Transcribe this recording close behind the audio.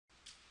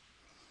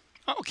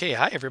Okay,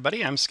 hi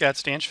everybody. I'm Scott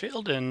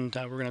Stanchfield, and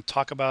we're going to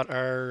talk about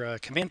our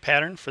command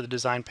pattern for the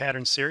Design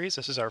Pattern series.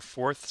 This is our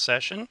fourth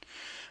session.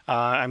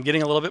 I'm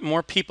getting a little bit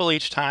more people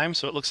each time,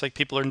 so it looks like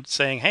people are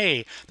saying,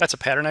 "Hey, that's a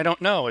pattern I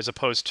don't know," as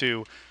opposed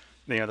to,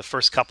 the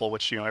first couple,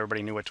 which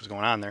everybody knew what was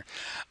going on there.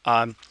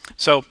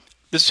 So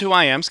this is who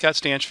I am, Scott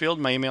Stanchfield.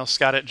 My email is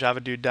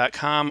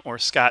scott@javadude.com or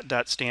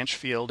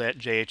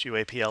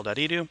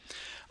scott.stanchfield@jhuapl.edu.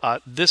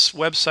 This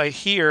website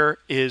here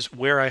is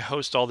where I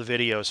host all the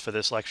videos for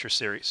this lecture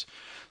series.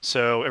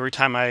 So every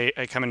time I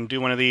come and do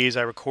one of these,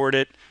 I record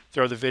it,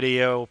 throw the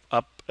video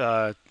up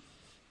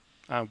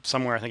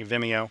somewhere, I think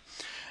Vimeo,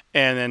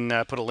 and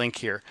then put a link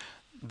here.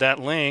 That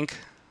link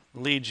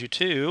leads you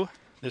to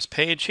this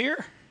page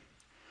here,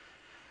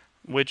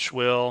 which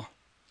will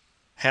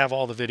have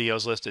all the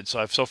videos listed.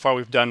 So far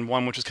we've done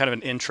one which is kind of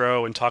an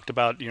intro and talked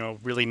about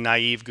really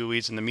naive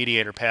GUIs and the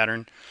mediator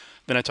pattern.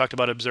 Then I talked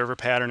about observer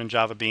pattern and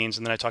Java Beans,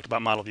 and then I talked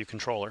about model view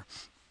controller.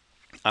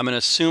 I'm going to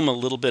assume a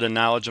little bit of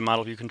knowledge of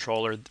model view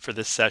controller for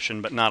this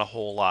session, but not a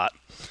whole lot.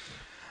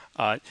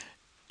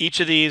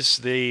 Each of these,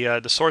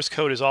 the source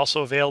code is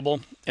also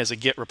available as a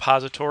Git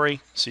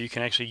repository, so you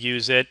can actually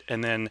use it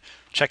and then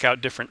check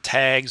out different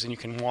tags, and you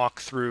can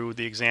walk through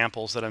the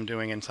examples that I'm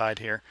doing inside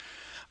here.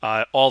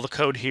 All the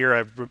code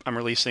here I'm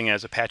releasing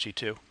as Apache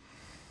 2.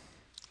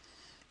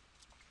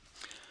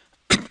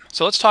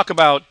 So let's talk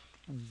about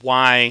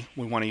why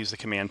we want to use the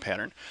command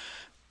pattern.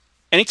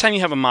 Anytime you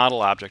have a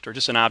model object or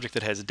just an object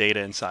that has data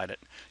inside it,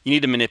 you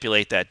need to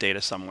manipulate that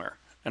data somewhere.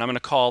 And I'm going to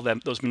call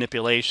those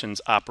manipulations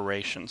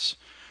operations.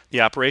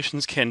 The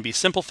operations can be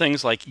simple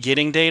things like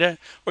getting data,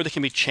 or they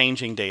can be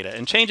changing data.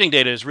 And changing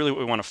data is really what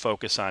we want to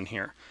focus on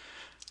here.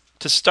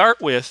 To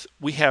start with,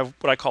 we have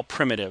what I call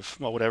primitive,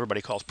 well, what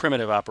everybody calls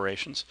primitive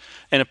operations.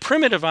 And a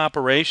primitive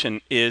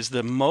operation is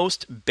the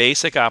most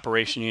basic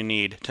operation you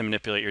need to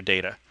manipulate your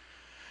data.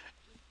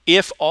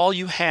 If all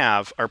you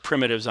have are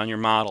primitives on your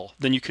model,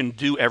 then you can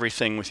do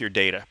everything with your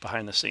data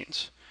behind the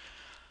scenes.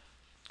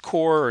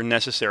 Core or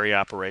necessary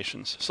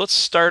operations. So let's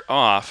start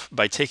off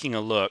by taking a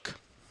look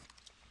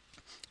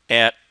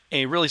at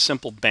a really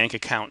simple bank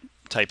account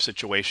type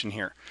situation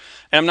here.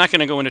 And I'm not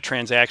going to go into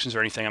transactions or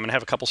anything. I'm going to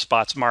have a couple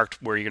spots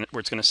marked where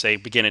it's going to say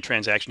begin a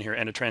transaction here,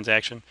 end a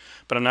transaction,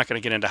 but I'm not going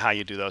to get into how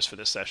you do those for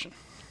this session.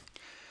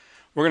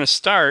 We're going to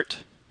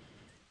start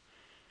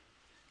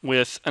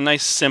with a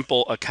nice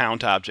simple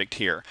account object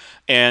here.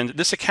 And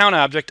this account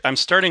object, I'm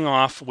starting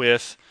off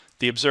with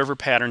the observer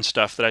pattern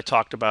stuff that I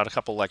talked about a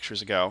couple lectures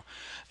ago.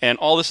 And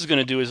all this is going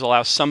to do is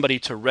allow somebody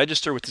to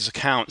register with this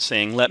account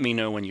saying, let me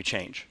know when you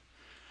change.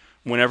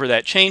 Whenever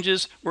that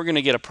changes, we're going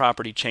to get a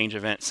property change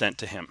event sent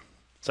to him.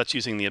 So that's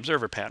using the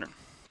observer pattern.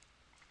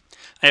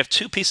 I have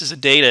two pieces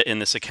of data in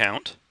this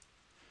account,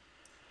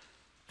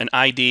 an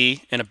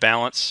ID and a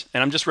balance.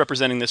 And I'm just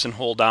representing this in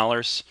whole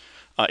dollars.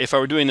 If I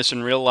were doing this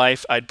in real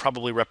life, I'd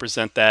probably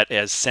represent that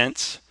as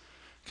cents,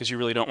 because you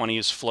really don't want to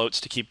use floats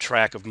to keep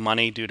track of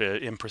money due to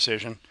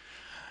imprecision.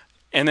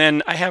 And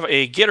then I have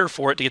a getter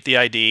for it to get the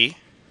ID,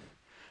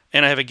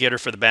 and I have a getter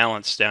for the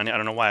balance down here. I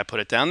don't know why I put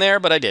it down there,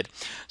 but I did.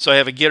 So I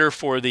have a getter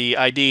for the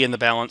ID and the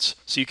balance,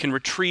 so you can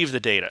retrieve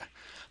the data.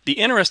 The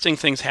interesting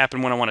things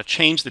happen when I want to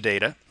change the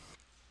data.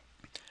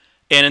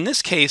 And in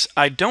this case,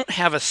 I don't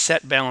have a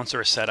set balance or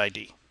a set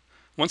ID.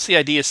 Once the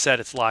ID is set,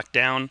 it's locked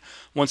down.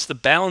 Once the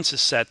balance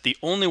is set, the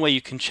only way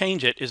you can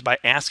change it is by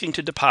asking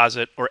to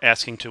deposit or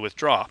asking to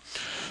withdraw.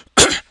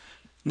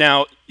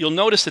 Now, you'll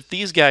notice that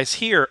these guys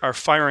here are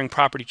firing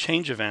property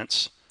change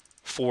events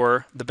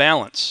for the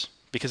balance,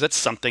 because that's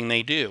something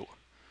they do.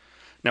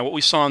 Now, what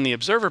we saw in the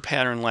observer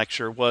pattern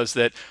lecture was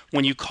that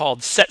when you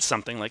called set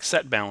something like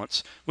set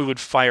balance, we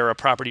would fire a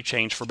property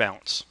change for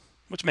balance,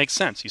 which makes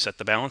sense. You set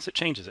the balance, it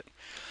changes it.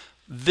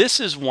 This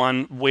is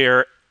one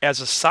where, as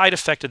a side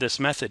effect of this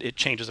method, it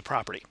changes a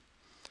property.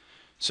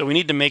 So we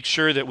need to make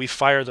sure that we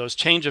fire those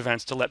change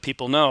events to let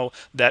people know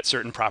that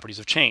certain properties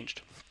have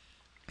changed.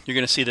 You're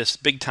going to see this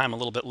big time a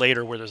little bit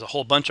later where there's a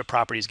whole bunch of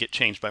properties get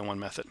changed by one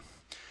method.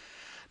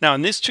 Now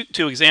in these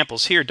two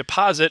examples here,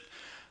 deposit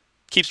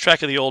keeps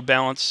track of the old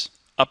balance,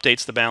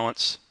 updates the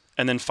balance,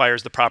 and then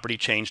fires the property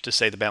change to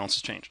say the balance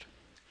has changed.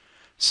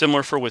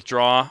 Similar for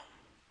withdraw,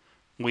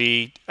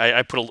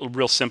 I put a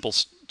real simple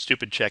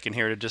stupid check in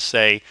here to just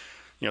say,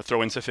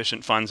 throw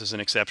insufficient funds as an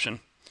exception.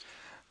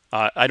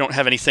 I don't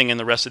have anything in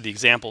the rest of the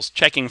examples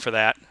checking for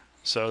that,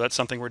 so that's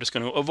something we're just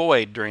going to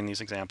avoid during these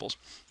examples.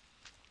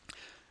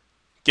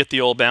 Get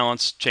the old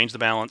balance, change the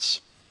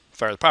balance,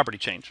 fire the property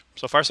change.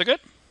 So far, so good?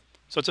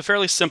 So it's a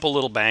fairly simple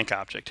little bank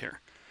object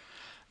here.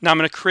 Now I'm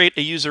going to create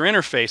a user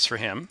interface for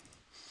him,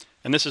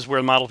 and this is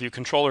where the model view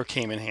controller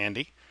came in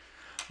handy.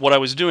 What I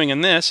was doing in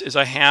this is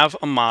I have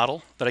a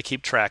model that I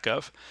keep track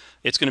of.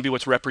 It's going to be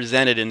what's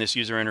represented in this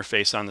user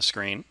interface on the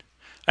screen.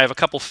 I have a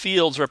couple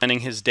fields representing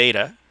his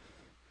data.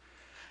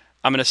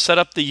 I'm going to set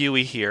up the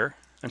UE here.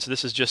 And so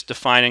this is just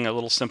defining a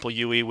little simple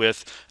UE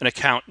with an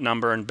account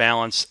number and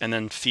balance and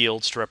then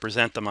fields to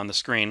represent them on the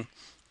screen.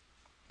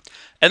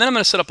 And then I'm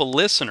going to set up a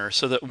listener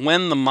so that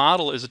when the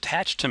model is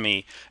attached to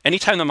me,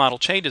 anytime the model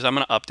changes, I'm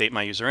going to update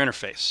my user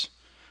interface.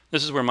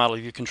 This is where Model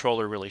View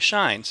Controller really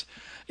shines,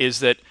 is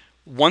that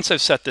once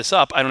I've set this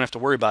up, I don't have to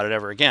worry about it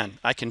ever again.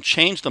 I can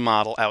change the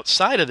model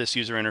outside of this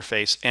user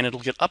interface, and it'll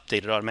get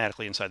updated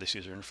automatically inside this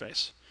user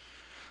interface.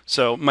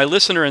 So my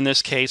listener in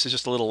this case is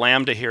just a little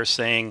lambda here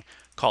saying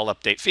call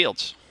update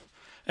fields.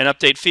 And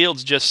update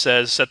fields just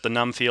says set the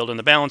num field and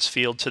the balance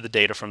field to the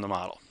data from the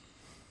model.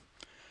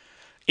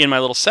 In my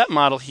little set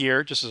model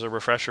here, just as a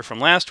refresher from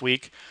last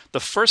week, the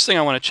first thing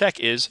I want to check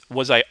is,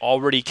 was I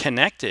already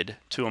connected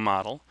to a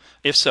model?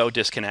 If so,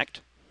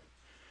 disconnect,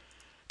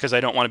 because I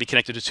don't want to be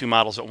connected to two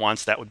models at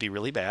once. That would be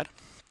really bad.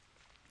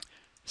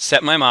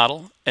 Set my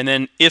model, and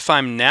then if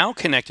I'm now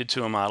connected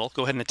to a model,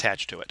 go ahead and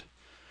attach to it.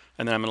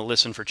 And then I'm going to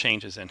listen for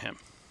changes in him.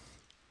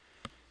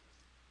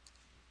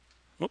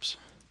 Whoops.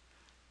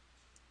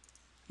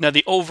 Now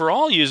the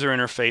overall user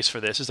interface for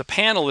this is a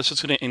panel that's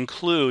just going to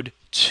include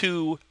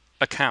two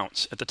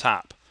accounts at the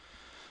top.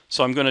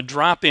 So I'm going to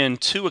drop in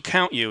two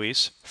account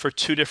UIs for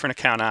two different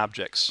account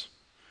objects.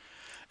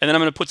 And then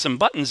I'm going to put some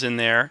buttons in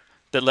there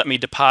that let me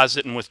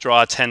deposit and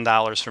withdraw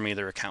 $10 from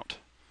either account.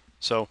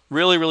 So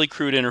really, really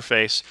crude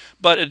interface,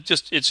 but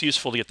it's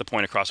useful to get the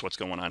point across what's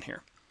going on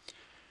here.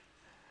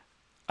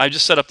 I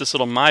just set up this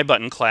little My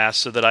Button class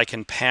so that I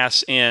can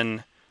pass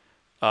in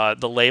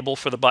the label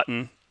for the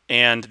button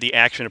and the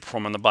action to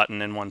perform on the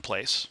button in one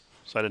place.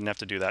 So I didn't have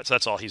to do that. So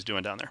that's all he's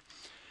doing down there.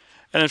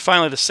 And then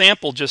finally, the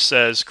sample just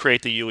says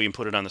create the UI and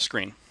put it on the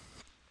screen.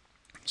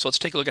 So let's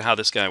take a look at how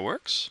this guy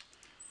works.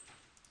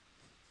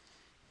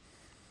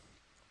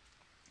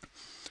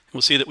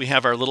 We'll see that we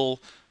have our little,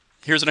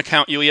 here's an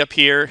account UI up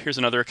here, here's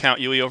another account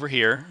UI over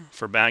here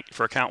for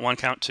account 1,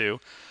 account 2.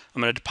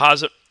 I'm going to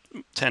deposit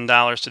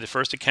 $10 to the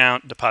first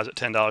account, deposit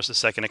 $10 to the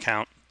second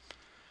account,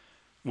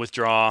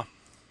 withdraw,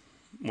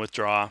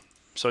 withdraw.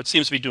 So it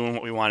seems to be doing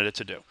what we wanted it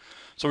to do.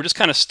 So we're just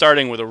kind of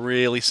starting with a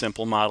really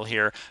simple model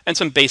here and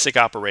some basic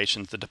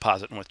operations to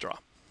deposit and withdraw.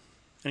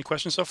 Any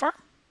questions so far?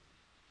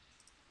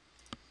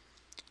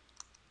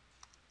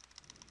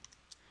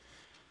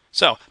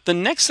 So the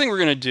next thing we're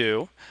going to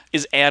do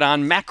is add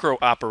on macro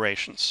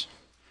operations.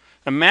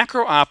 A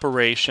macro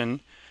operation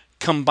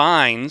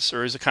combines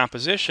or is a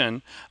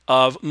composition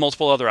of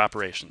multiple other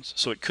operations.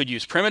 So it could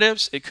use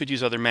primitives, it could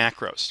use other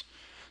macros.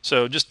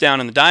 So just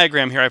down in the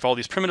diagram here, I have all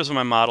these primitives in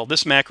my model.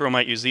 This macro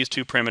might use these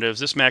two primitives.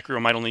 This macro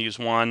might only use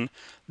one.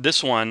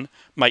 This one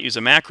might use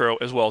a macro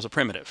as well as a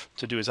primitive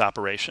to do his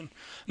operation.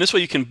 And this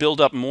way you can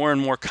build up more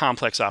and more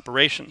complex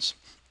operations.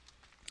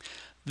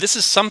 This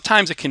is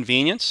sometimes a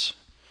convenience.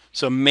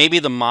 So maybe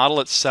the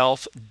model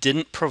itself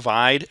didn't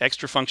provide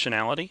extra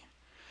functionality.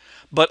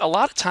 But a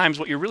lot of times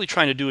what you're really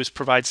trying to do is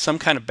provide some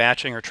kind of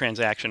batching or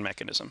transaction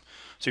mechanism.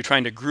 So you're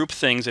trying to group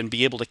things and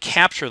be able to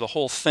capture the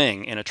whole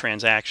thing in a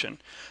transaction.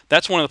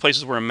 That's one of the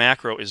places where a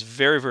macro is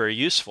very, very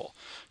useful.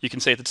 You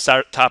can say at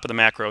the top of the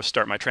macro,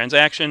 start my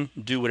transaction,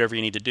 do whatever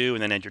you need to do,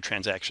 and then end your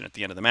transaction at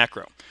the end of the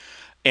macro.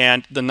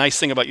 And the nice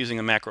thing about using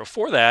a macro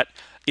for that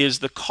is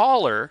the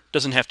caller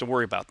doesn't have to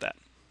worry about that.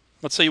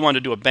 Let's say you want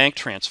to do a bank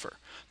transfer.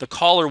 The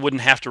caller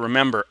wouldn't have to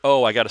remember,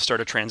 oh, I got to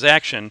start a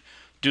transaction,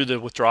 do the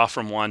withdraw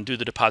from one, do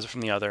the deposit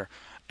from the other,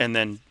 and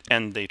then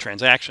end the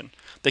transaction.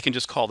 They can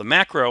just call the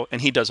macro,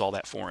 and he does all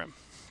that for him.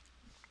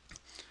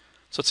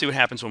 So let's see what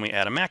happens when we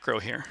add a macro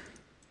here.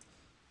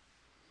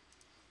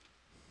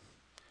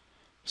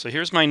 So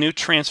here's my new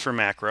transfer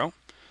macro.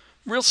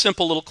 Real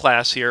simple little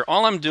class here.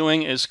 All I'm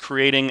doing is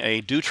creating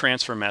a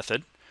doTransfer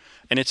method,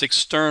 and it's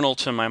external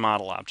to my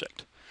model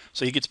object.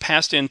 So he gets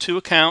passed in two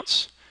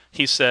accounts.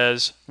 He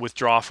says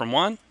withdraw from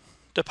one,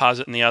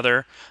 deposit in the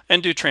other,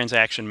 and do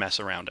transaction mess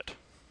around it.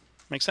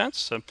 Make sense?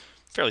 So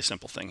fairly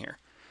simple thing here.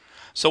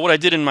 So what I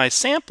did in my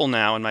sample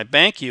now in my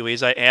bank UI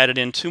is I added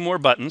in two more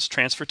buttons,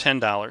 transfer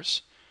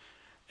 $10.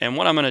 And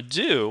what I'm going to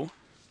do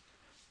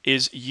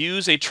is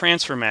use a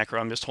transfer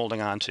macro I'm just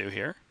holding on to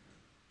here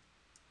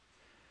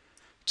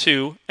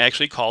to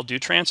actually call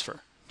doTransfer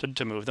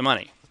to move the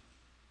money.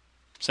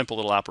 Simple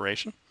little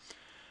operation.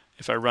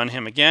 If I run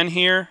him again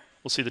here,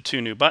 we'll see the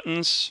two new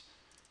buttons.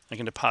 I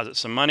can deposit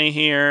some money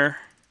here,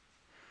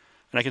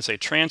 and I can say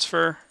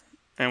transfer,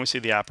 and we see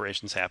the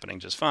operations happening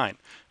just fine.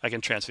 I can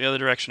transfer the other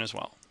direction as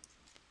well.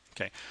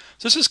 Okay,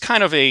 so this is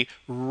kind of a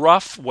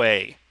rough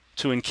way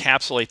to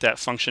encapsulate that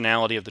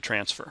functionality of the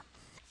transfer.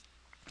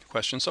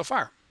 Questions so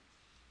far?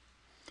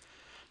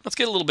 Let's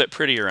get a little bit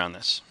prettier on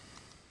this.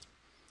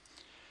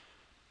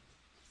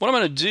 What I'm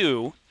going to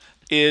do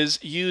is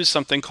use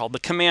something called the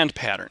command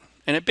pattern.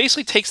 And it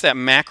basically takes that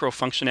macro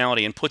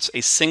functionality and puts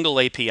a single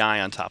API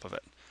on top of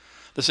it.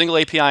 The single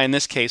API in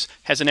this case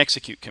has an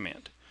execute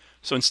command.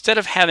 So instead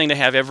of having to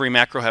have every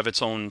macro have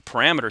its own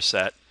parameter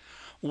set,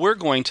 we're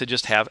going to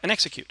just have an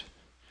execute.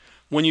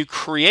 When you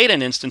create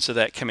an instance of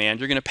that command,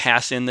 you're going to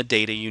pass in the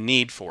data you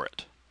need for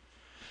it.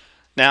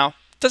 Now,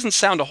 it doesn't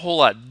sound a whole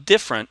lot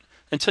different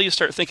until you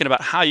start thinking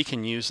about how you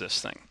can use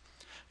this thing.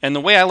 And the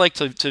way I like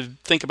to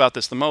think about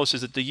this the most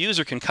is that the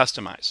user can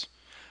customize.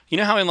 You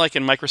know how in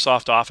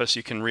Microsoft Office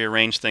you can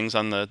rearrange things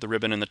on the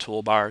ribbon and the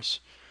toolbars?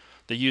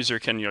 The user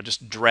can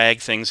just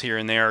drag things here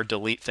and there or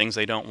delete things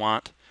they don't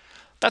want.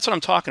 That's what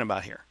I'm talking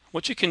about here.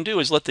 What you can do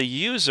is let the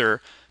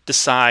user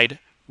decide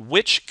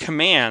which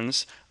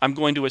commands I'm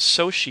going to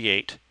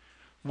associate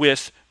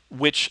with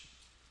which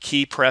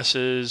key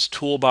presses,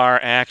 toolbar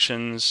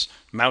actions,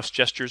 mouse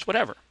gestures,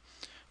 whatever,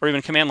 or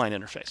even command line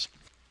interface.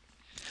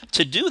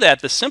 To do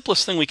that, the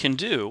simplest thing we can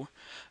do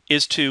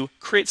is to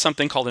create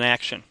something called an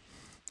action.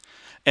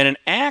 And an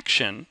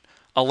action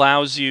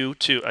allows you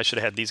to, I should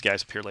have had these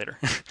guys appear later.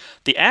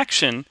 The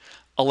action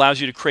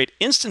allows you to create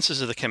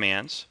instances of the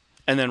commands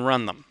and then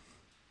run them.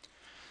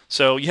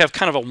 So you have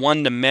kind of a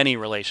one-to-many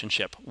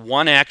relationship.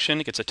 One action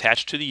gets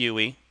attached to the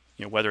UE,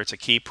 whether it's a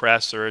key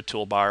press or a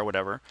toolbar or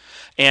whatever.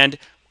 And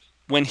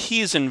when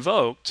he's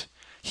invoked,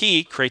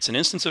 he creates an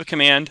instance of a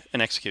command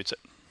and executes it.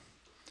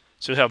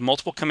 So you have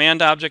multiple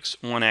command objects,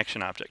 one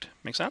action object.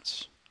 Make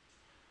sense?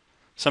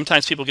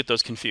 Sometimes people get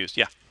those confused.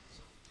 Yeah.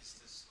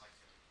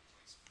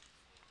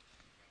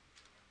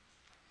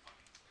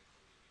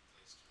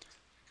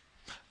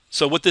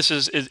 So what this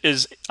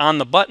is on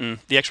the button,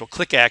 the actual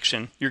click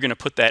action, you're going to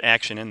put that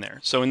action in there.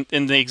 So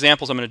in the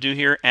examples I'm going to do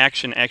here,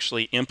 action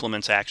actually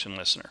implements action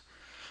listener.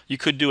 You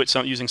could do it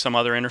using some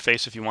other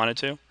interface if you wanted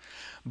to.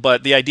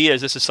 But the idea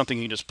is this is something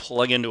you can just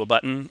plug into a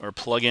button or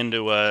plug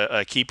into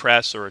a key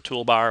press or a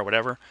toolbar or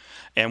whatever.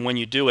 And when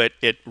you do it,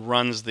 it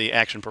runs the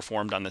action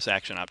performed on this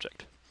action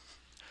object.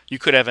 You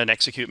could have an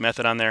execute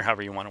method on there,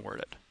 however you want to word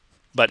it.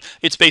 But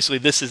it's basically,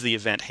 this is the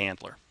event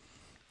handler.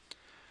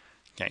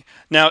 Okay.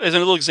 Now, as a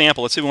little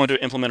example, let's say we want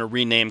to implement a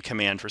rename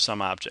command for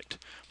some object.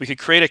 We could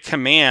create a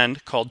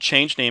command called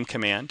change name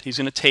command. He's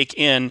going to take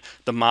in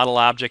the model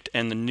object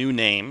and the new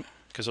name,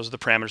 because those are the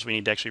parameters we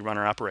need to actually run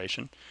our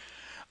operation.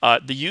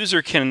 The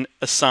user can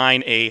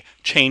assign a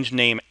change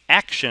name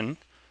action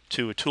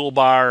to a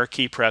toolbar,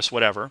 key press,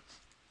 whatever.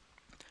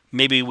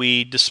 Maybe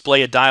we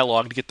display a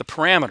dialog to get the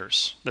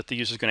parameters that the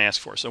user is going to ask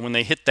for. So when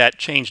they hit that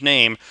change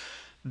name,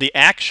 the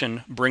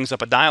action brings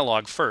up a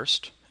dialog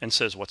first and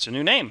says, what's the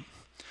new name?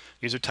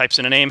 User types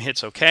in a name,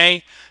 hits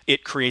OK.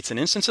 It creates an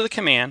instance of the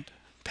command,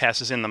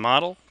 passes in the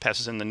model,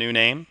 passes in the new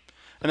name,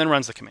 and then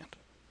runs the command.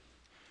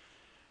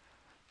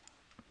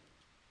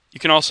 You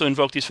can also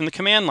invoke these from the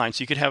command line.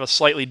 So you could have a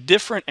slightly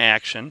different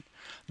action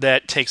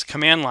that takes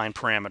command line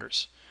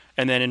parameters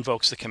and then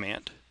invokes the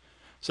command.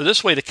 So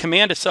this way, the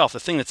command itself, the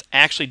thing that's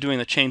actually doing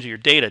the change of your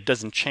data,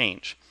 doesn't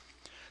change.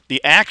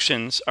 The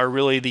actions are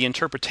really the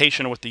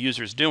interpretation of what the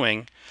user is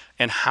doing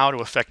and how to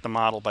affect the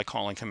model by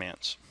calling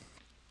commands.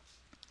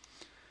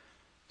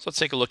 So let's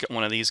take a look at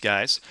one of these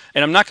guys.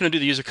 And I'm not going to do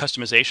the user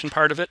customization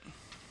part of it,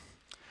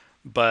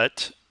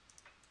 but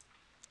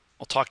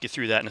I'll talk you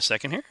through that in a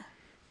second here.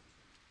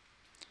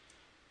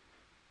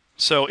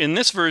 So in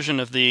this version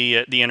of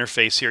the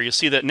interface here, you'll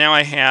see that now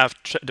I have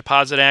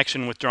deposit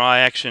action, withdraw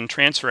action,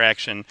 transfer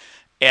action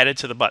added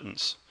to the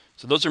buttons.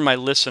 So those are my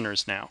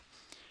listeners now.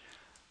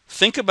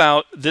 Think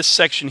about this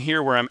section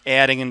here where I'm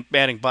adding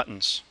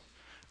buttons.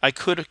 I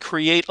could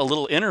create a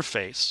little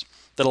interface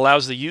that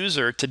allows the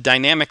user to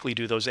dynamically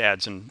do those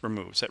adds and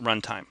removes at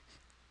runtime.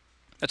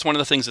 That's one of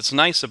the things that's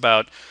nice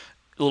about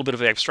a little bit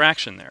of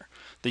abstraction there.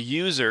 The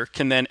user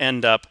can then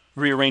end up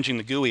rearranging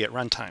the GUI at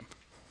runtime.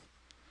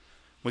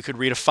 We could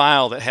read a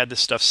file that had this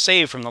stuff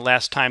saved from the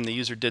last time the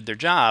user did their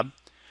job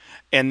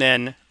and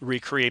then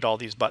recreate all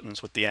these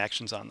buttons with the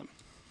actions on them.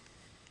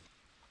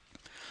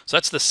 So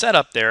that's the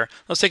setup there.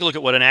 Let's take a look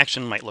at what an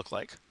action might look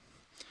like.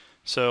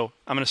 So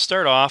I'm going to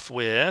start off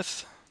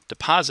with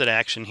deposit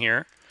action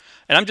here.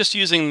 And I'm just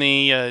using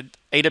the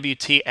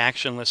AWT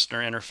action listener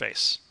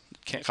interface.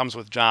 It comes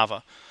with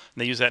Java.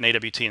 They use that in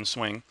AWT and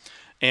Swing.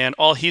 And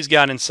all he's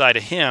got inside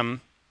of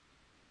him,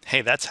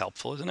 hey, that's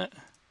helpful, isn't it?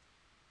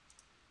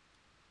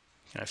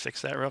 Can I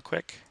fix that real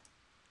quick?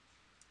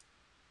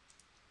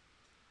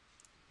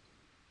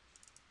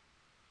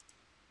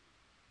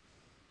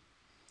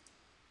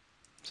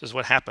 This is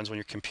what happens when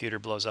your computer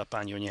blows up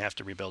on you and you have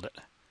to rebuild it.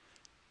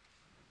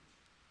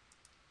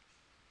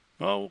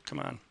 Oh, come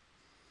on.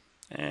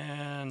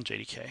 And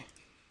JDK.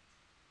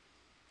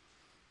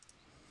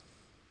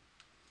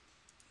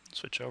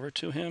 Switch over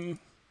to him.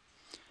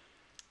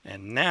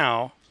 And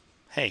now,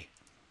 hey,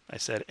 I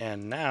said,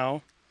 and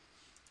now,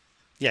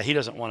 yeah, he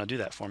doesn't want to do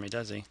that for me,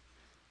 does he?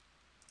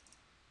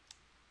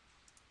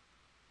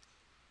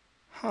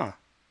 Huh.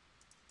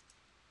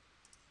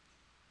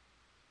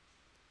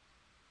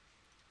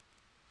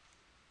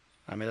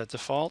 I made that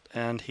default,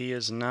 and he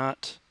is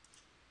not.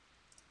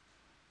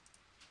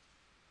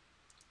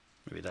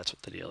 Maybe that's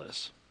what the deal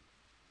is.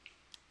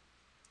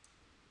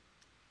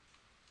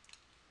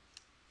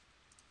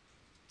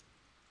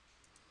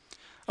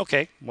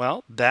 Okay,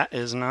 well, that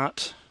is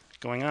not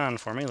going on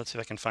for me. Let's see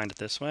if I can find it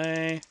this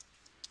way.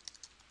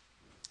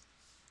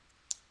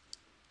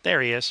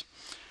 There he is.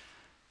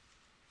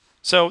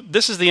 So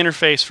this is the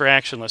interface for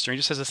Action Listener. He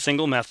just has a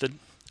single method,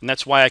 and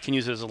that's why I can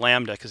use it as a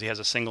Lambda, because he has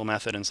a single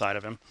method inside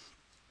of him.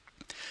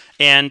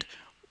 And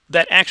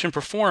that action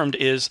performed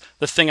is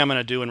the thing I'm going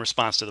to do in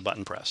response to the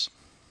button press.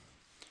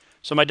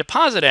 So my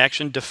deposit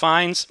action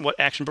defines what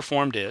action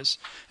performed is,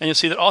 and you'll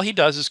see that all he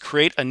does is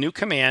create a new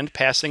command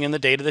passing in the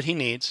data that he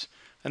needs,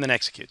 and then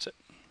executes it.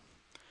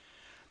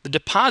 The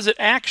deposit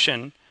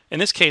action In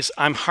this case,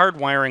 I'm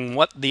hardwiring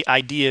what the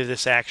idea of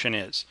this action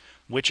is,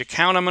 which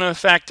account I'm going to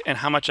affect, and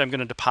how much I'm going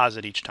to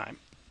deposit each time.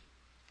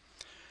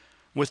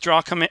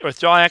 Withdraw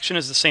action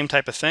is the same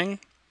type of thing.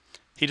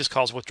 He just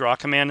calls withdraw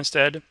command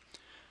instead.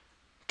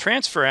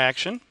 Transfer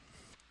action,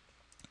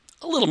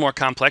 a little more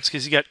complex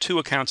because you got two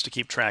accounts to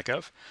keep track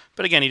of.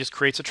 But again, he just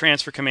creates a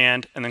transfer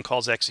command and then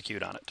calls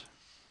execute on it.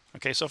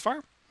 Okay, so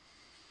far?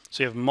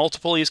 So you have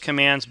multiple of these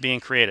commands being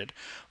created.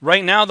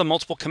 Right now, the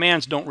multiple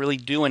commands don't really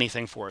do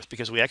anything for us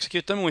because we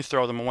execute them and we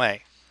throw them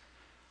away.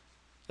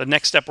 The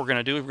next step we're going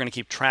to do is we're going to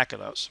keep track of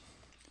those.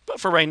 But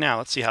for right now,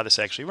 let's see how this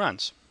actually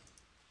runs.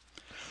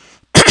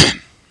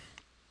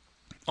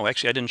 Oh,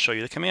 actually, I didn't show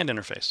you the command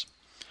interface.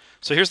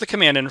 So here's the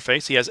command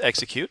interface. He has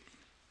execute.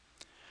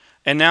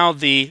 And now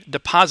the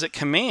deposit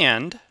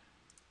command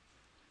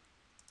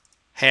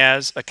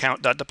has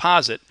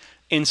account.deposit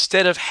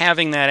instead of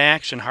having that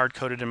action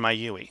hard-coded in my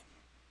UI.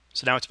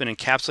 So now it's been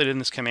encapsulated in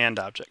this command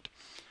object.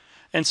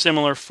 And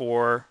similar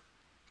for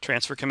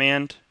transfer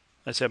command.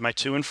 I said my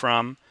to and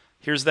from.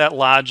 Here's that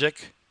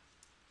logic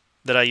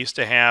that I used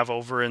to have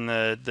over in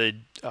the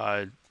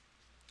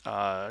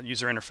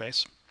user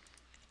interface.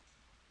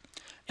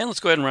 And let's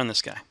go ahead and run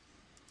this guy.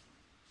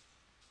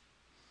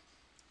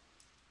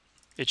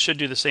 It should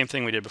do the same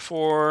thing we did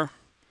before.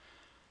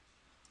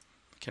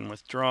 I can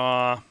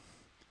withdraw.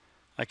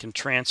 I can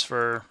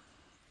transfer.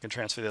 I can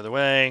transfer the other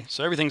way.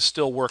 So everything's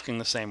still working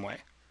the same way.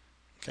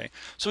 Okay.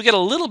 So we get a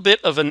little bit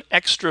of an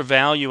extra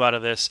value out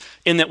of this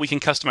in that we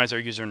can customize our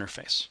user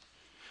interface.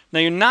 Now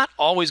you're not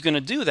always going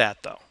to do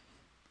that though.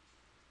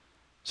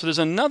 So there's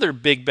another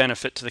big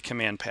benefit to the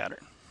command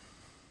pattern.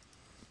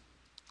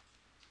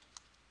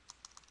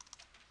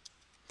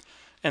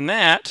 And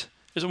that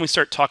is when we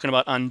start talking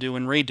about undo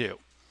and redo.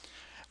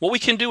 What we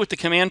can do with the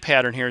command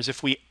pattern here is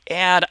if we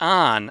add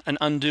on an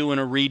undo and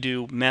a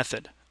redo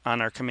method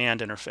on our command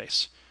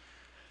interface.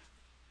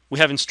 We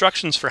have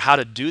instructions for how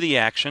to do the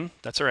action,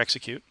 that's our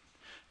execute,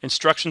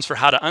 instructions for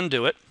how to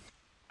undo it,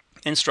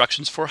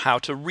 instructions for how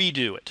to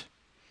redo it.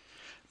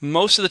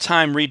 Most of the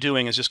time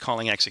redoing is just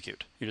calling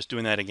execute. You're just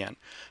doing that again.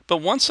 But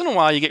once in a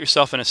while you get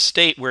yourself in a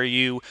state where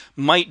you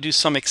might do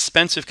some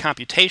expensive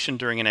computation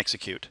during an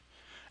execute.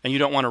 And you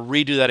don't want to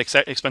redo that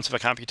expensive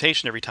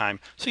computation every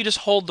time. So you just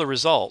hold the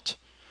result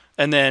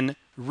and then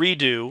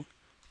redo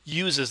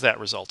uses that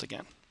result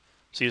again.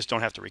 So you just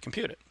don't have to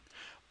recompute it.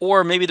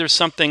 Or maybe there's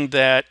something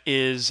that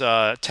is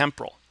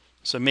temporal.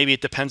 So maybe it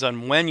depends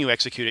on when you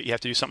execute it. You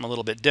have to do something a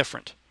little bit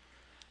different.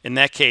 In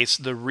that case,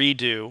 the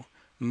redo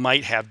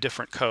might have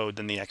different code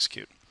than the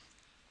execute.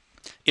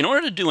 In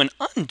order to do an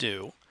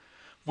undo,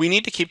 we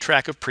need to keep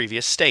track of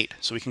previous state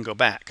so we can go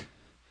back.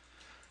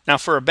 Now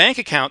for a bank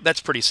account,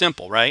 that's pretty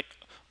simple, right?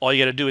 All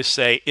you got to do is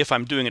say, if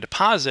I'm doing a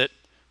deposit,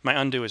 my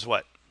undo is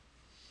what?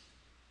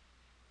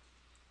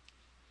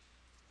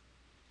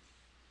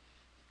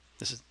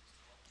 This is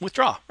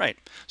withdraw, right?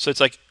 So it's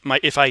like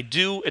if I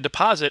do a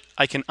deposit,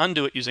 I can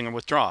undo it using a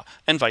withdraw,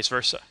 and vice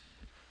versa.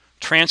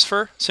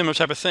 Transfer, similar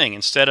type of thing.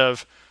 Instead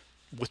of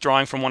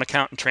withdrawing from one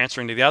account and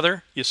transferring to the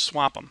other, you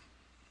swap them.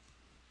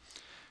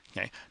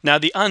 Okay. Now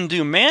the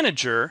undo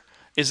manager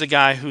is the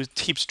guy who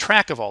keeps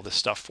track of all this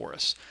stuff for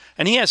us.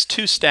 And he has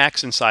two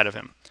stacks inside of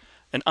him,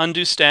 an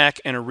undo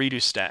stack and a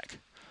redo stack.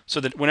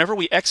 So that whenever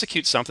we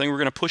execute something, we're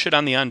going to push it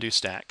on the undo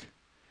stack.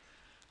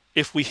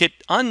 If we hit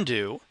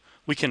undo,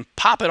 we can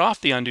pop it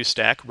off the undo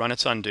stack, run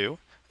its undo,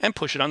 and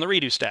push it on the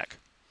redo stack.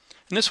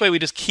 And this way we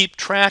just keep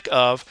track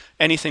of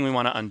anything we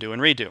want to undo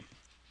and redo.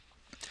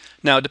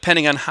 Now,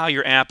 depending on how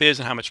your app is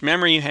and how much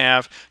memory you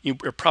have, you're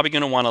probably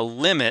going to want to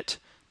limit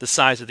the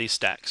size of these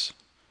stacks.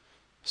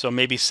 So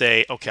maybe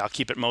say, okay, I'll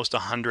keep at most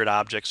 100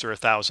 objects or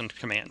 1,000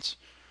 commands,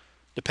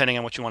 depending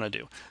on what you want to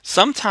do.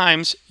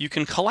 Sometimes you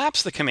can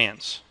collapse the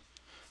commands.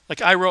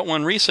 Like I wrote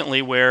one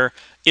recently where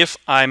if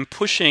I'm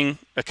pushing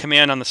a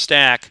command on the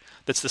stack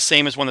that's the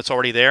same as one that's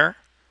already there,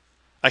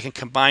 I can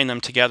combine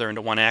them together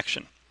into one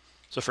action.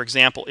 So for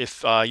example,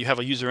 if you have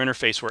a user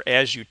interface where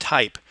as you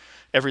type,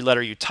 every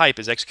letter you type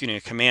is executing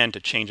a command to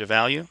change a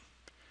value.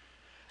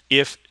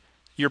 If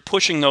you're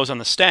pushing those on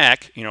the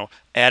stack, you know,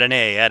 add an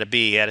A, add a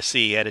B, add a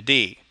C, add a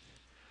D,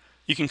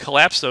 you can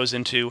collapse those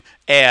into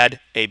add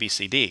A, B,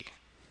 C, D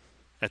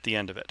at the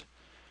end of it.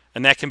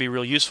 And that can be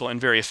real useful and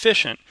very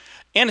efficient.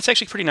 And it's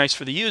actually pretty nice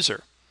for the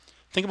user.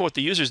 Think about what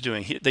the user's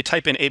doing. They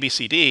type in A, B,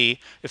 C, D.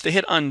 If they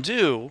hit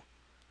undo,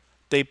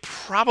 they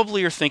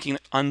probably are thinking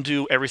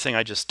undo everything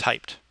I just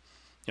typed.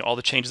 You know, all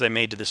the changes I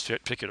made to this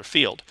particular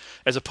field,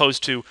 as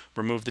opposed to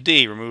remove the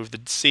D, remove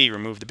the C,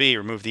 remove the B,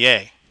 remove the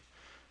A.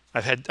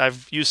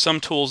 I've used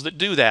some tools that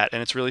do that,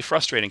 and it's really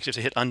frustrating because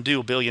you have to hit undo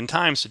a billion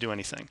times to do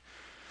anything.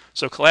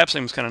 So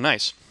collapsing is kind of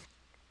nice.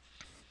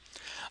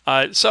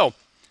 So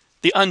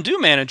the undo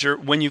manager,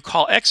 when you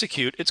call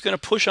execute, it's going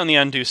to push on the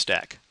undo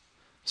stack.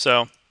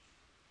 So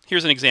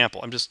here's an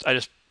example. I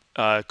just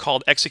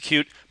called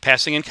execute,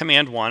 passing in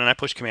command 1, and I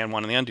push command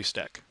 1 on the undo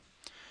stack.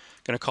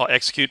 Going to call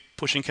execute,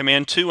 pushing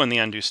command 2 on the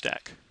undo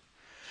stack.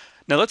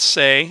 Now let's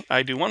say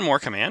I do one more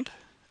command,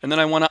 and then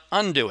I want to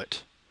undo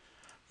it.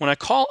 When I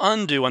call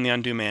undo on the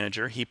undo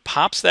manager, he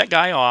pops that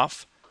guy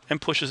off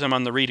and pushes them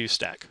on the redo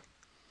stack.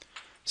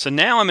 So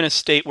now I'm in a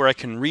state where I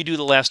can redo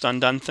the last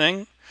undone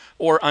thing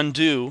or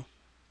undo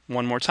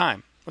one more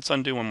time. Let's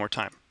undo one more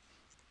time.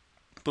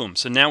 Boom.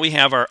 So now we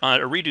have our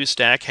redo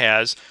stack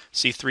has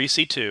C3,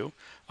 C2.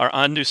 Our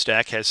undo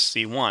stack has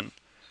C1.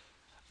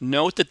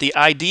 Note that the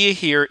idea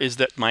here is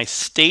that my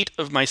state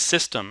of my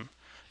system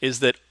is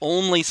that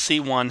only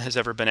C1 has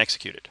ever been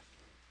executed.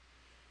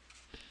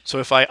 So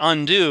if I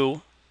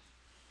undo,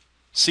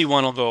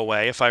 C1 will go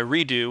away. If I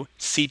redo,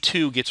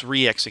 C2 gets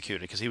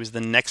re-executed because he was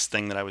the next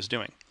thing that I was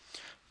doing.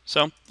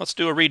 So let's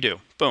do a redo.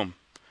 Boom.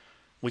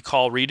 We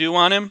call redo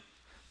on him,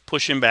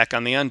 push him back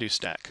on the undo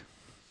stack.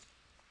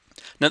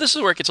 Now this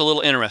is where it gets a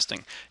little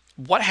interesting.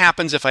 What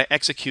happens if I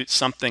execute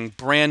something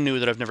brand new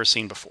that I've never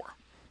seen before?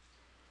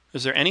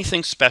 Is there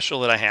anything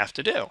special that I have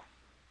to do?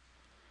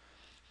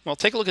 Well,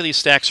 take a look at these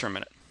stacks for a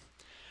minute.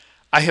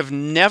 I have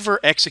never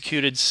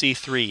executed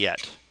C3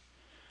 yet.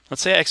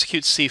 Let's say I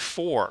execute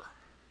C4.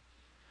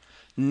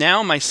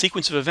 Now my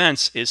sequence of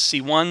events is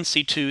C1,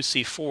 C2,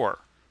 C4.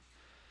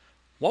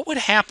 What would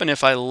happen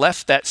if I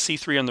left that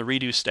C3 on the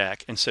redo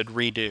stack and said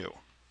redo?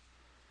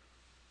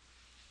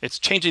 It's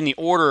changing the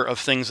order of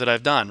things that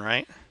I've done,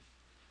 right?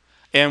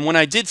 And when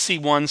I did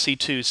C1,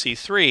 C2,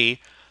 C3,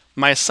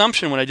 my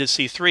assumption when I did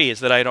C3 is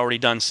that I had already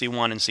done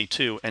C1 and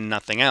C2 and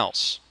nothing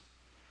else.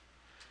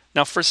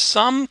 Now for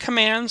some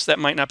commands that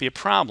might not be a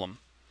problem,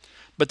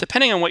 but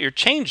depending on what you're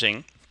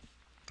changing,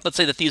 let's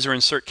say that these are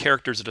insert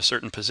characters at a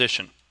certain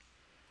position.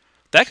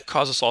 That could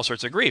cause us all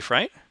sorts of grief,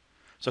 right?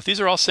 So if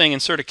these are all saying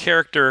insert a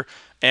character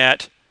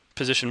at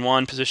position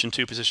 1, position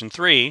 2, position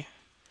 3,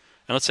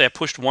 and let's say I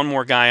pushed one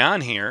more guy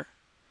on here,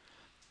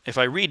 if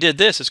I redid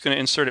this, it's going to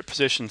insert at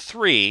position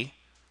 3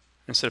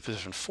 instead of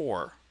position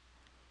 4.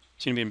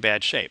 It's going to be in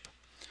bad shape.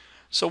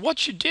 So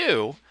what you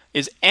do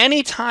is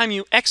anytime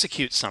you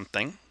execute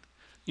something,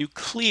 you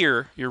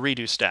clear your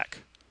redo stack.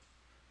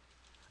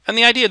 And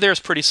the idea there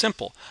is pretty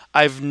simple.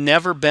 I've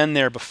never been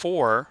there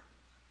before.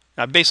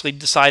 I've basically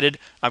decided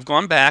I've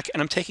gone back and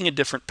I'm taking a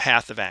different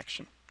path of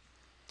action.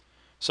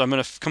 So I'm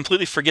going to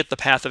completely forget the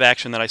path of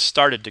action that I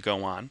started to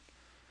go on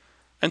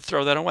and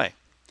throw that away.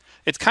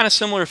 It's kind of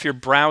similar if you're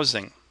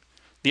browsing.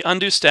 The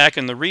undo stack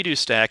and the redo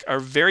stack are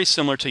very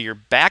similar to your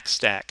back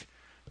stack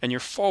and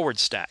your forward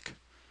stack.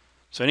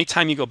 So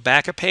anytime you go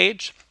back a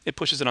page, it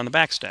pushes it on the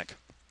back stack.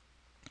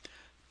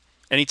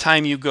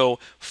 Anytime you go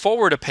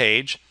forward a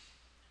page,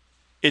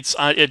 it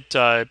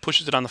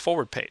pushes it on the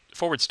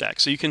forward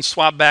stack. So you can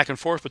swap back and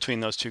forth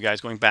between those two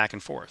guys going back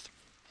and forth.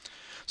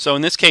 So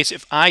in this case,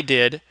 if I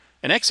did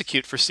an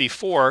execute for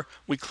C4,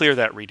 we clear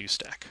that redo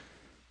stack.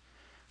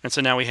 And so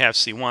now we have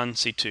C1,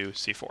 C2,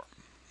 C4.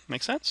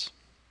 Make sense?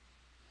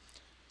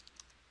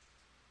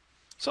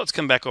 So let's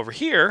come back over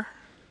here.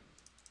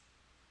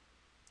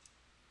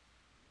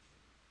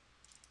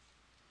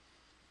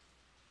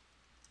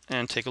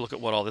 And take a look at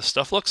what all this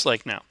stuff looks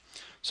like now.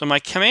 So my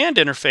command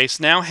interface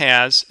now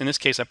has, in this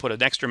case I put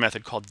an extra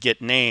method called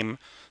getName,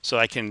 so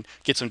I can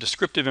get some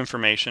descriptive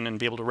information and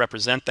be able to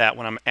represent that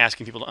when I'm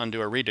asking people to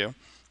undo or redo.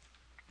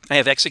 I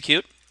have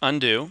execute,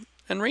 undo,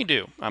 and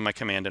redo on my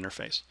command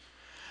interface.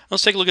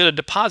 Let's take a look at a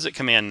deposit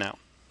command now.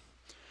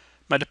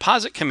 My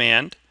deposit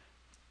command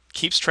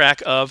keeps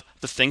track of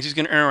the things he's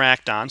going to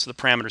interact on, so the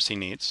parameters he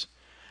needs.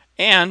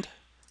 And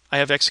I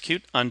have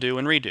execute, undo,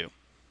 and redo.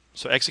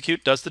 So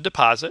execute does the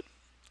deposit,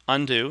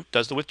 undo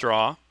does the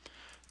withdraw,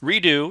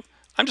 redo,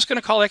 I'm just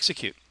going to call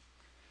execute.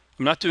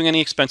 I'm not doing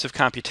any expensive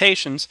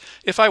computations.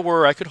 If I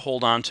were, I could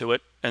hold on to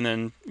it and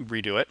then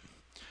redo it.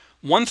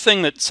 One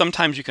thing that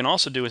sometimes you can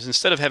also do is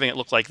instead of having it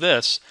look like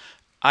this,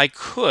 I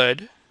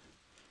could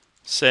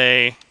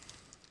say,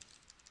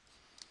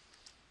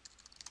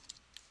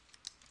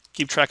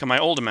 keep track of my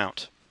old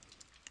amount.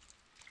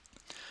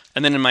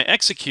 And then in my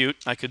execute,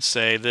 I could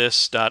say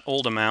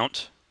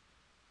this.oldAmount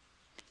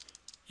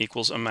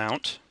equals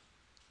amount,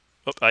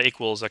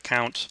 equals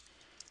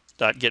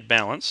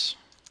account.getBalance,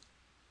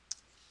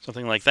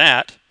 something like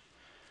that.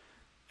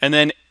 And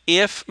then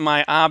if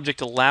my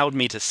object allowed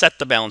me to set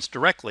the balance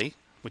directly,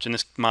 which in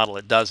this model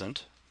it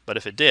doesn't, but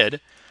if it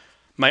did,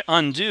 my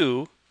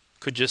undo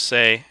could just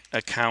say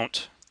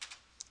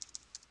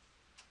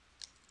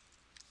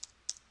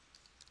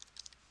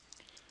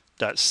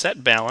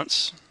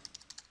account.setBalance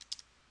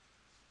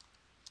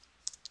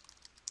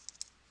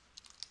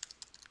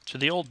to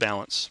the old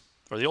balance,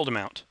 or the old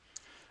amount,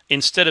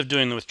 instead of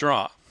doing the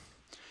withdraw.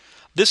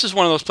 This is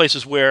one of those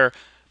places where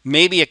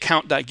maybe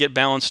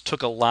account.getBalance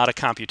took a lot of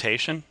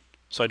computation,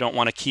 so I don't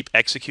want to keep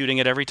executing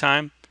it every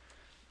time.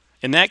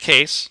 In that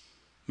case,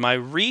 my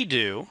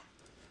redo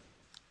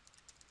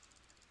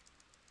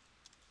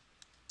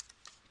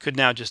could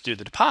now just do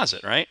the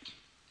deposit, right?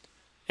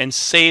 And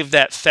save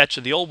that fetch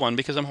of the old one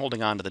because I'm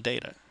holding on to the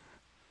data.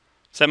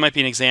 So that might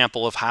be an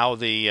example of how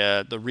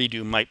the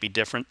redo might be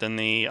different than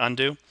the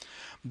undo.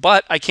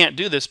 But I can't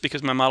do this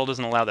because my model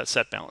doesn't allow that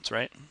set balance,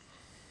 right?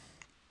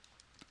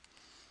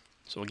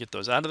 So we'll get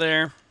those out of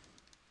there.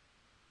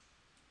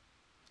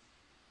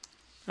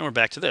 And we're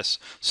back to this.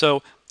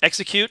 So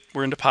execute,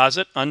 we're in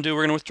deposit. Undo,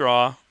 we're going to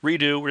withdraw.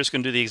 Redo, we're just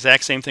going to do the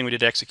exact same thing we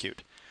did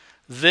execute.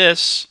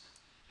 This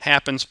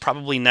happens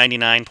probably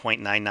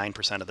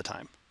 99.99% of the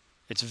time.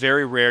 It's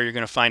very rare you're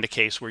going to find a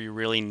case where you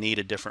really need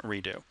a different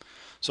redo.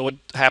 So what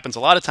happens a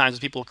lot of times is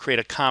people create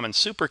a common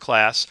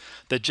superclass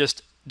that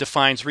just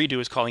defines redo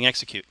as calling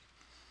execute.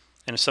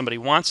 And if somebody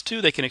wants to,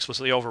 they can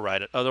explicitly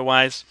override it.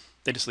 Otherwise,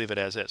 they just leave it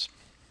as is.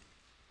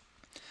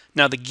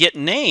 Now the get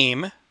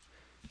name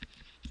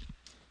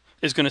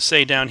is going to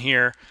say down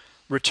here,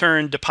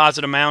 return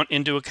deposit amount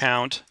into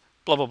account,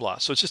 blah, blah, blah.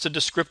 So it's just a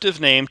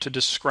descriptive name to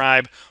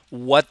describe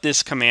what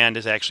this command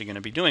is actually going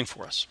to be doing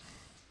for us.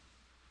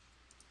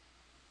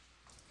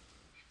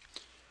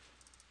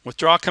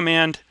 Withdraw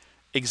command,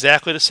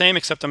 exactly the same,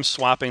 except I'm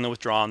swapping the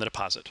withdraw and the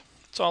deposit.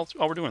 That's all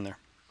we're doing there.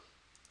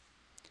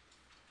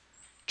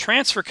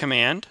 Transfer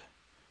command,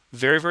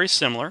 very, very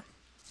similar.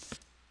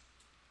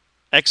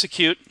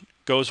 Execute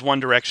goes one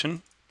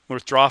direction.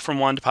 Withdraw from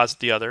one, deposit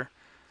the other.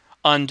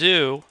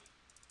 Undo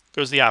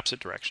goes the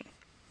opposite direction.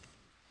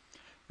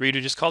 Redo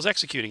just calls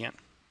execute again.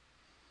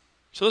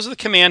 So those are the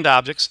command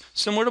objects,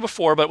 similar to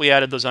before, but we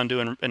added those undo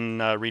and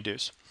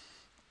redos.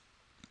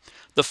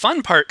 The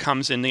fun part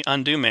comes in the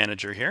undo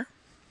manager here.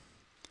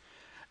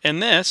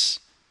 And this,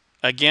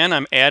 again,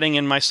 I'm adding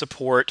in my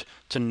support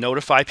to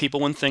notify people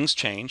when things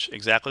change,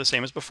 exactly the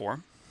same as before.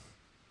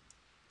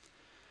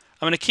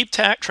 I'm going to keep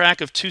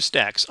track of two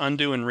stacks,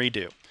 undo and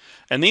redo.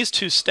 And these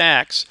two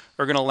stacks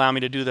are going to allow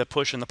me to do the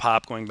push and the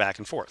pop going back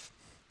and forth.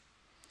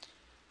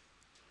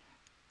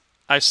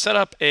 I set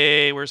up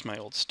a, where's my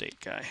old state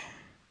guy?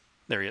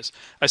 There he is.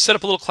 I set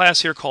up a little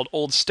class here called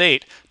old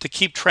state to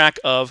keep track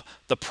of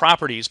the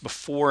properties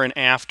before and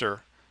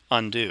after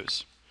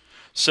undos.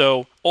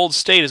 So old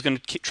state is going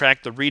to keep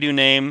track the redo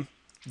name,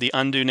 the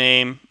undo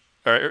name,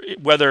 or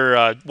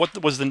whether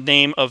what was the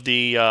name of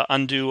the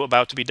undo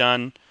about to be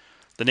done,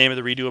 the name of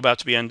the redo about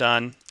to be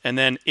undone, and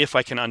then if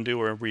I can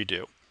undo or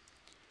redo.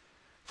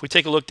 If we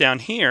take a look down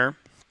here,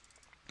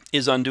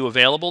 is undo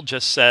available?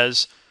 Just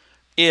says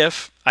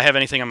if I have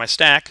anything on my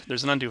stack,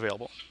 there's an undo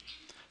available.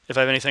 If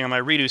I have anything on my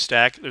redo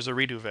stack, there's a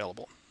redo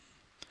available.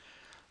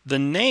 The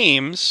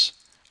names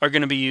are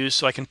going to be used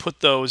so I can put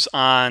those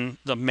on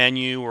the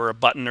menu or a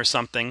button or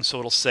something, so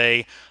it'll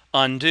say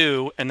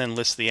undo and then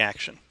list the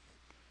action,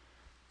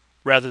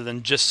 rather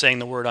than just saying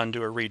the word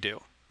undo or redo.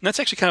 And that's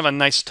actually kind of a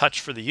nice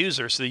touch for the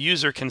user, so the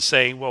user can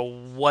say, well,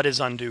 what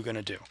is undo going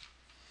to do?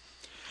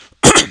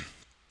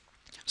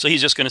 So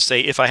he's just going to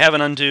say, if I have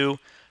an undo,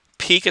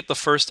 peek at the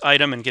first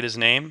item and get his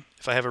name.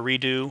 If I have a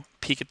redo,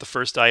 peek at the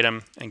first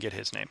item and get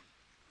his name.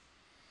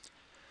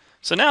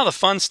 So now the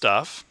fun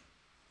stuff.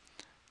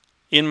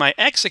 In my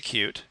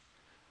execute,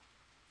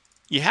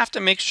 you have to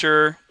make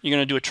sure you're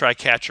going to do a try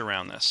catch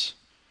around this.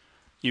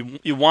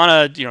 You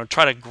want to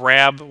try to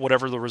grab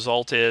whatever the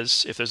result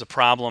is if there's a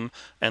problem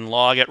and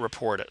log it,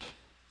 report it.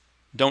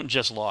 Don't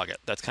just log it.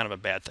 That's kind of a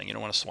bad thing. You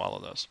don't want to swallow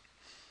those.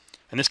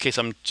 In this case,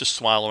 I'm just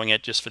swallowing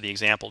it just for the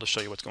example to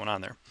show you what's going on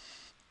there.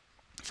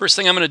 First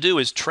thing I'm going to do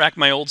is track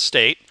my old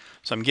state.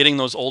 So I'm getting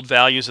those old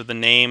values of the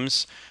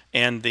names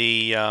and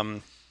the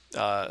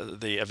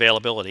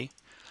availability.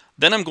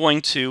 Then I'm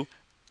going to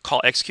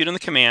call execute on the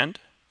command,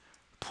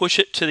 push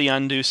it to the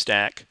undo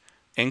stack,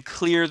 and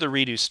clear the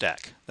redo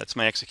stack. That's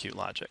my execute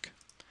logic.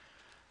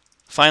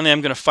 Finally,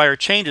 I'm going to fire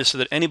changes so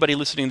that anybody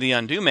listening to the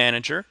undo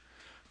manager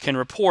can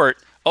report,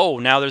 oh,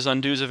 now there's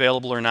undos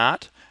available or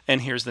not,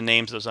 and here's the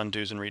names of those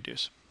undos and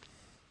redos.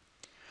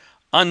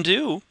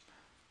 Undo,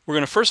 we're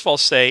going to first of all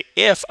say,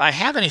 if I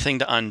have anything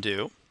to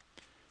undo,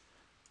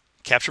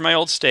 capture my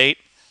old state,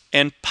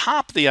 and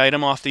pop the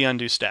item off the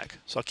undo stack.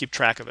 So I'll keep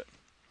track of it.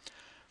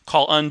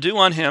 Call undo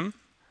on him,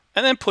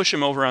 and then push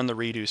him over on the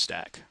redo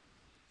stack.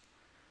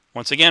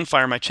 Once again,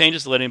 fire my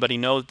changes to let anybody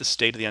know that the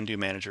state of the undo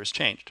manager has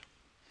changed.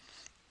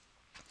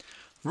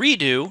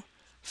 Redo,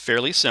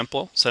 fairly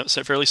simple,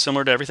 fairly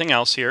similar to everything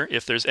else here.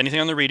 If there's anything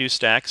on the redo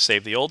stack,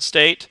 save the old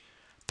state,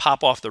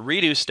 pop off the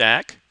redo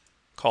stack,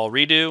 call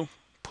redo,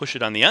 push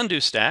it on the undo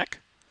stack,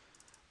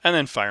 and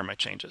then fire my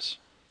changes.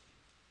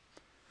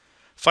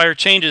 Fire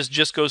changes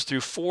just goes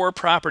through 4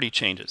 property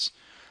changes.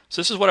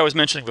 So this is what I was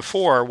mentioning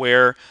before,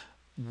 where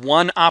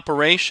one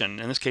operation,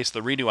 in this case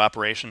the redo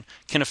operation,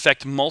 can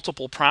affect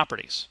multiple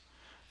properties.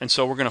 And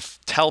so we're going to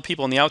tell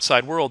people in the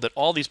outside world that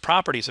all these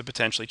properties have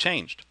potentially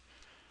changed.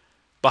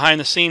 Behind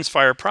the scenes,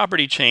 fire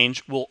property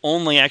change will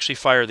only actually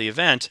fire the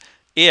event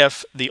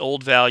if the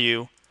old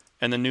value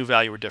and the new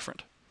value are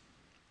different.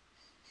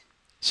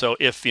 So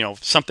if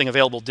something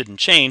available didn't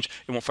change,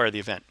 it won't fire the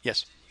event.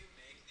 Yes? Did you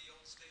make the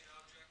old state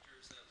object,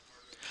 or is that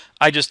part of it?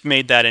 I just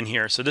made that in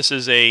here. So this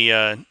is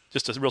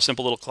just a real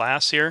simple little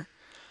class here.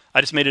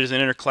 I just made it as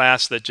an inner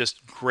class that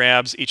just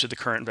grabs each of the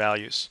current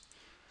values.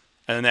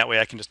 And then that way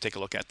I can just take a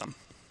look at them.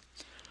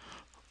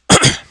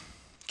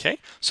 Okay,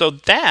 so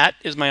that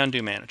is my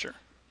undo manager.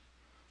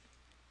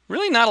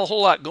 Really not a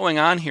whole lot going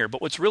on here,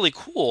 but what's really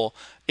cool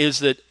is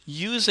that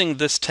using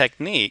this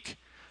technique,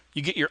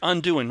 you get your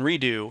undo and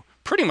redo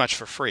pretty much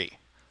for free.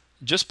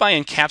 Just by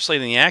encapsulating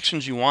the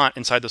actions you want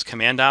inside those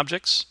command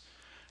objects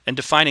and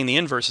defining the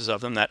inverses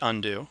of them, that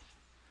undo,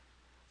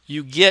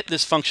 you get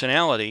this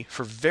functionality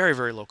for very,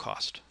 very low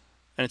cost.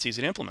 And it's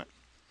easy to implement.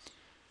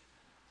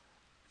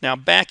 Now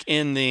back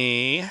in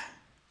the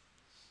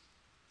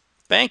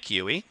bank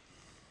UI,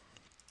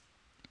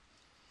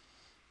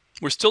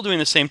 we're still doing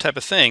the same type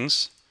of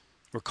things.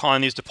 We're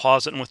calling these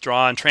deposit and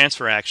withdraw and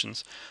transfer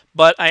actions,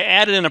 but I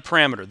added in a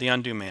parameter, the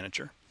undo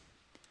manager.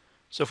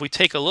 So if we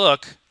take a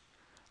look,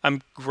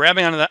 I'm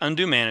grabbing onto that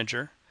undo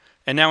manager,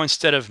 and now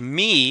instead of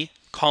me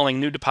calling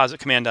new deposit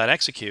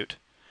command.execute,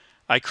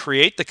 I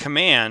create the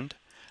command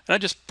and I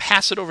just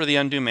pass it over to the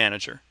undo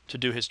manager to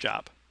do his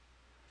job.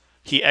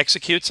 He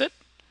executes it,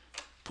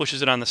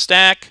 pushes it on the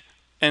stack,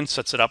 and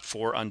sets it up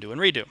for undo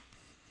and redo.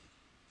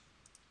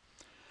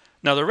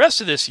 Now the rest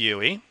of this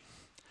UI,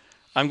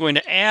 I'm going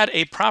to add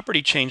a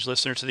property change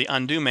listener to the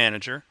undo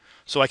manager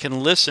so I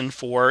can listen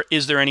for,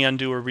 is there any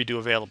undo or redo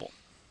available?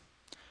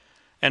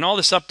 And all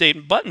this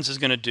update buttons is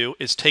going to do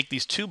is take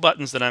these two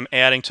buttons that I'm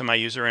adding to my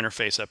user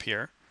interface up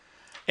here,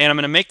 and I'm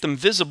going to make them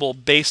visible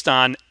based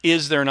on,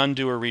 is there an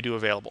undo or redo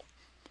available?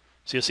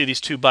 So you'll see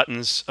these two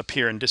buttons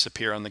appear and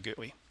disappear on the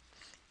GUI.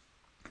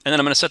 And then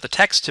I'm going to set the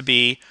text to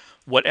be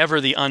whatever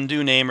the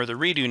undo name or the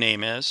redo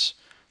name is,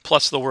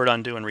 plus the word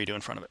undo and redo in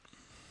front of it.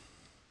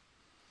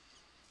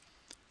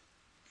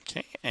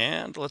 Okay,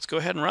 and let's go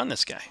ahead and run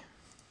this guy.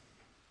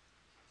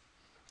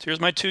 So here's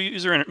my new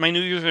user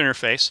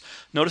interface.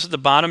 Notice at the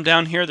bottom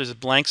down here, there's a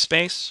blank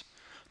space.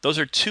 Those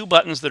are two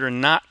buttons that are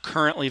not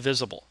currently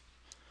visible.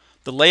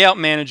 The layout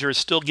manager is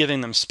still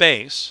giving them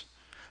space,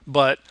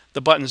 but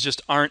the buttons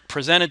just aren't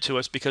presented to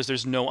us because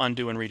there's no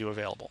undo and redo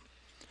available.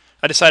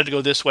 I decided to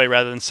go this way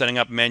rather than setting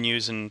up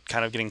menus and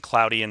kind of getting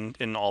cloudy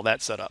and all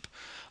that set up.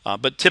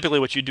 But typically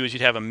what you'd do is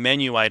you'd have a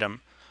menu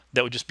item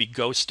that would just be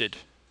ghosted,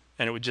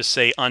 and it would just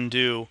say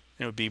undo,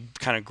 and it would be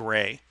kind of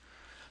gray.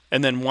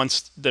 And then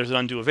once there's an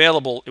undo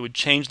available, it would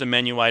change the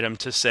menu item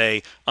to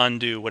say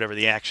undo whatever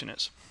the action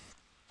is.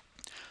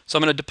 So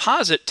I'm going to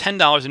deposit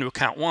 $10 into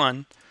account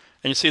 1,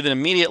 and you see that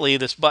immediately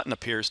this button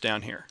appears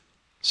down here.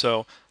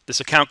 So this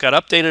account got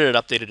updated, it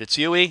updated its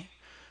UI,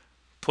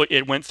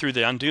 it went through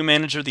the undo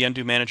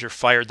manager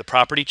fired the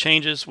property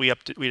changes, we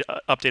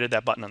updated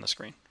that button on the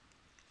screen.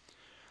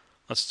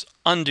 Let's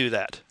undo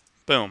that.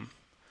 Boom.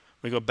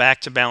 We go back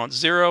to balance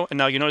 0, and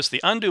now you notice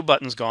the undo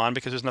button's gone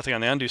because there's nothing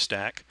on the undo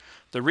stack.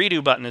 The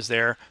redo button is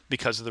there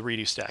because of the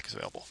redo stack is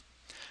available.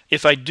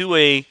 If I do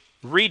a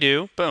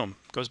redo, boom,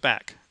 goes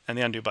back, and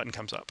the undo button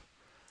comes up.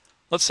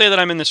 Let's say that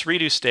I'm in this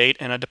redo state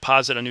and I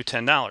deposit a new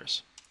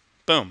 $10.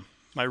 Boom,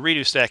 my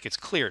redo stack gets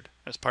cleared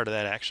as part of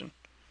that action.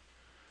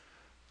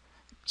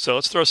 So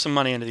let's throw some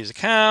money into these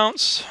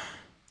accounts,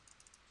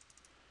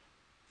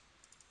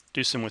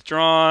 do some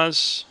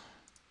withdrawals.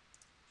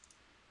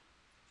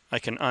 I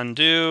can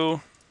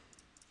undo,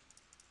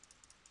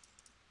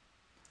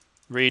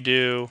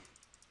 redo,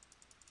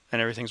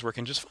 and everything's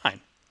working just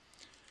fine.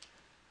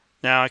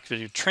 Now I can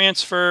do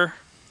transfer,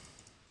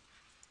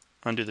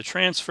 undo the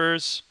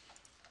transfers,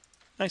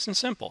 nice and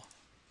simple.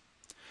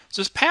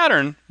 So this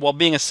pattern, while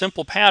being a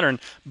simple pattern,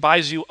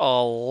 buys you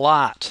a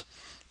lot.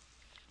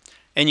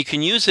 And you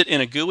can use it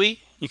in a GUI,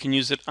 you can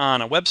use it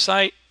on a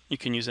website, you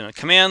can use it in a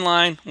command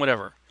line,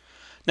 whatever.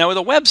 Now with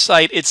a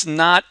website, it's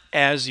not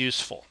as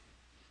useful,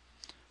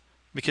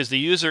 because the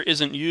user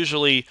isn't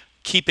usually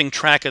keeping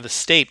track of the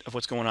state of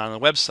what's going on the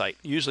website.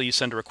 Usually you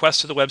send a request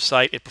to the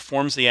website, it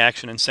performs the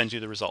action and sends you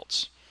the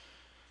results.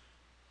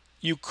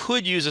 You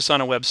could use this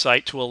on a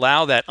website to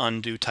allow that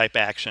undo type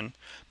action,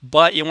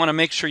 but you want to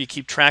make sure you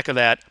keep track of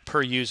that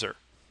per user.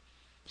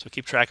 So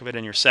keep track of it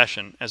in your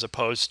session as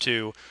opposed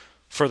to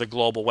for the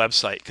global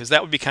website, because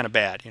that would be kind of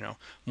bad. You know,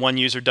 one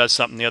user does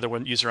something, the other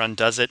one user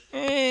undoes it,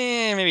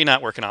 maybe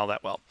not working all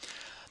that well.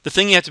 The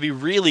thing you have to be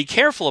really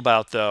careful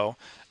about, though,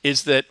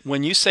 is that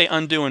when you say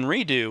undo and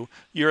redo,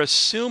 you're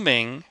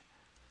assuming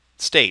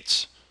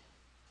states.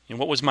 You know,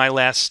 what was my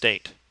last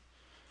state?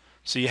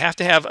 So you have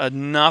to have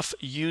enough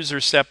user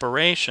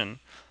separation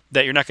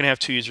that you're not going to have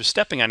two users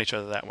stepping on each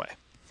other that way.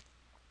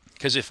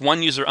 Because if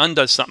one user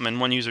undoes something and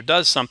one user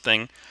does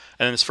something,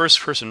 and then this first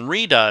person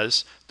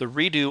redoes, the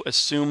redo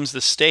assumes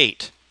the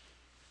state.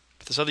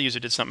 But this other user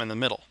did something in the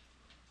middle.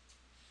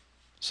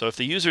 So if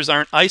the users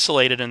aren't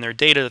isolated in their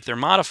data that they're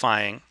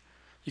modifying,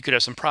 you could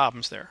have some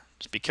problems there.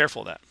 Just be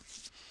careful of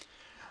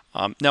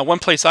that. Now, one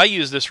place I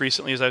used this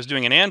recently is I was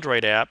doing an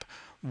Android app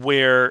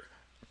where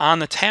on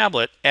the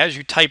tablet, as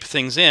you type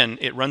things in,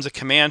 it runs a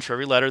command for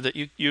every letter that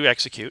you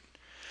execute.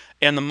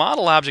 And the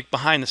model object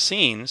behind the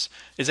scenes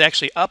is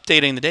actually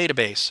updating the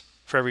database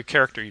for every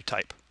character you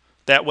type.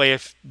 That way,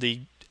 if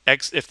the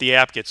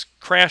app gets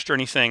crashed or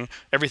anything,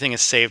 everything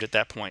is saved at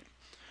that point,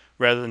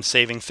 rather than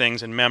saving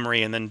things in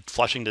memory and then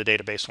flushing the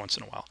database once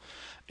in a while.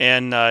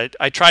 And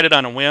I tried it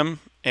on a whim,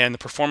 and the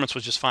performance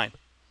was just fine.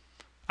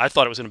 I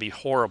thought it was going to be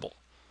horrible,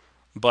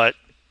 but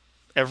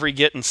every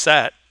get and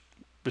set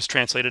was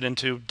translated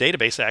into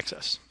database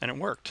access, and it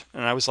worked.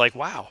 And I was like,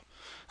 wow.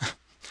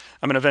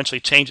 I'm going to eventually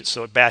change it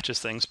so it batches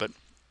things, but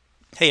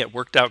hey, it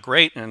worked out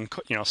great, and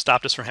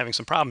stopped us from having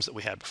some problems that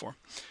we had before.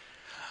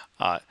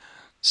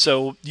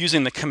 So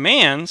using the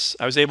commands,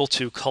 I was able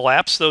to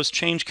collapse those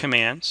change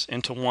commands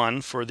into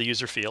one for the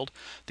user field.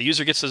 The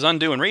user gets those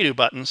undo and redo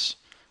buttons,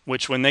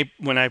 which when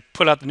I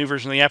put out the new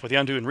version of the app with the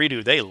undo and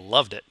redo, they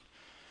loved it.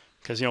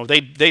 Because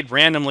they'd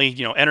randomly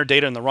enter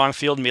data in the wrong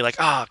field and be like,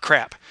 ah,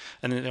 crap,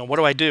 and then what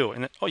do I do?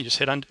 And then, oh, you just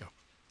hit undo,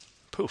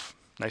 poof,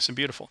 nice and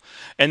beautiful.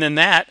 And then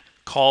that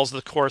calls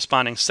the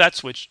corresponding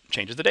sets, which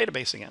changes the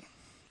database again,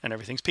 and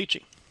everything's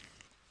peachy.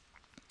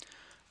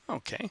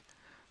 Okay,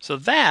 so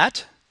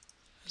that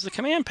is the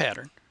command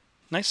pattern,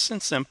 nice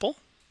and simple.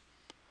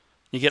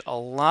 You get a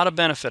lot of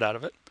benefit out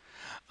of it.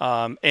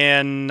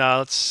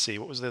 Let's see,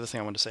 what was the other thing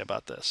I wanted to say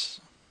about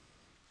this?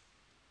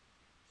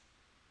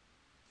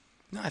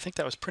 No, I think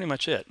that was pretty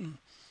much it.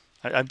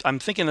 I'm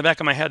thinking in the back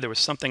of my head there was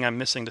something I'm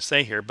missing to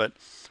say here, but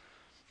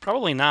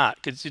probably not.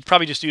 It's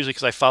probably just usually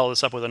because I follow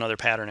this up with another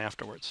pattern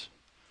afterwards.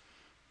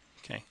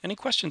 Okay, any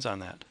questions on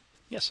that?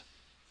 Yes?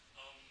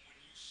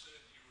 When you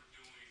said you were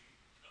doing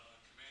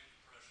command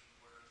compression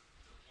where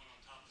the one on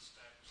top of the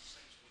stack was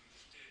essentially what you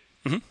just did,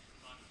 Mm-hmm.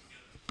 combined it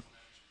together as one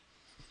action,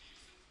 do you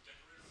think the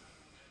decorator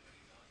pattern had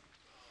any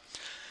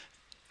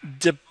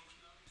functionality?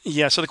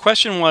 Yeah, so the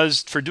question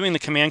was, for doing the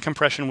command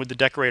compression, would the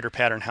decorator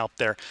pattern help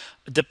there?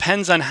 It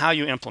depends on how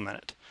you implement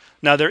it.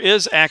 Now, there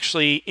is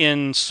actually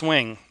in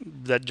Swing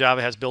that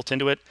Java has built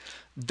into it.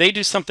 They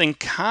do something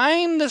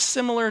kind of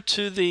similar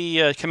to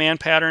the command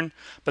pattern,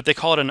 but they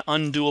call it an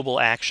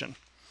undoable action.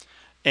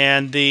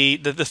 And the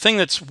thing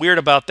that's weird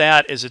about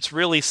that is it's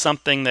really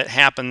something that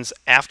happens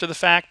after the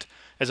fact,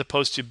 as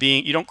opposed to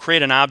being, you don't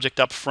create an object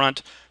up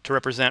front to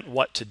represent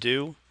what to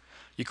do.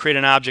 You create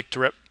an object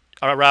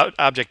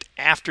object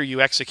after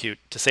you execute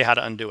to say how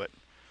to undo it,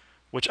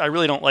 which I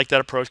really don't like that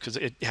approach because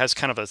it has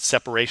kind of a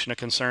separation of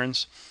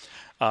concerns,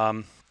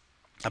 a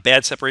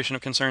bad separation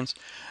of concerns.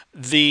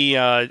 They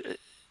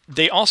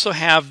also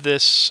have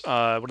this,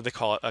 what do they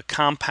call it, a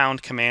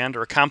compound command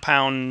or a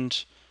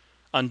compound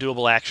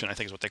undoable action, I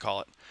think is what they call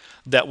it,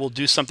 that will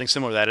do something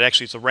similar to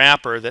that. It's a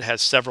wrapper that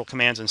has several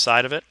commands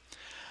inside of it.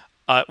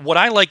 What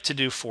I like to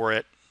do for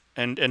it,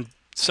 and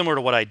similar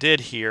to what I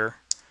did here,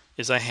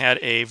 is I had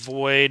a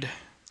void,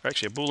 or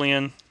actually a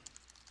Boolean,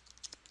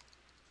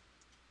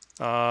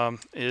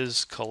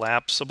 is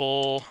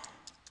collapsible.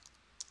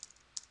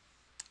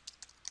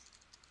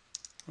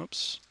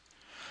 Oops.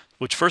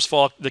 Which, first of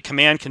all, the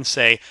command can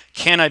say,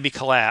 can I be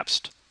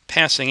collapsed?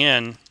 Passing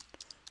in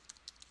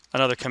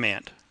another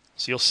command.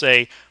 So you'll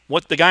say,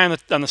 what the guy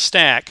on the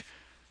stack,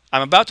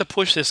 I'm about to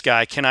push this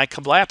guy, can I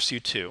collapse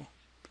you to?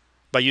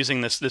 By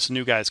using this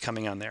new guy that's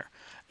coming on there.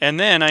 And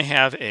then I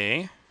have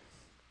a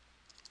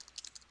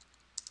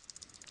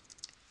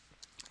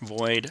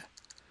void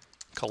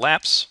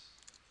collapse,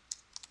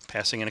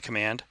 passing in a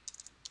command.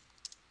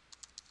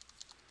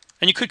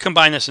 And you could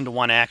combine this into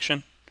one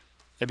action.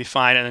 That'd be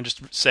fine. And then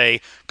just say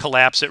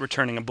collapse it,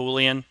 returning a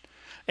Boolean.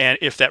 And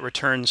if that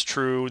returns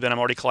true, then I'm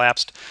already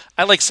collapsed.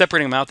 I like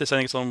separating them out. I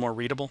think it's a little more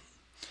readable.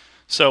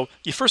 So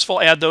you first of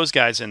all add those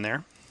guys in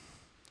there.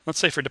 Let's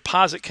say for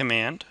deposit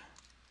command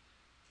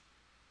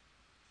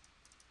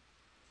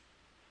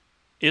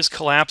is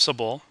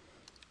collapsible.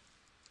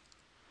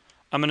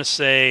 I'm going to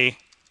say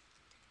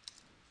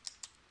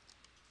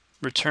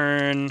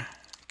return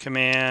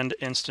command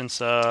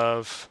instance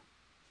of,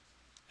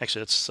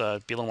 actually let's be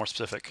a little more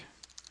specific.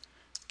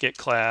 Get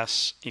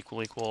class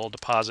equal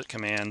deposit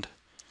command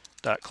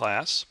dot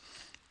class.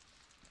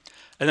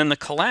 And then the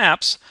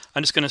collapse,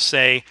 I'm just going to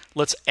say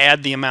let's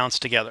add the amounts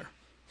together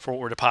for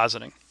what we're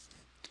depositing.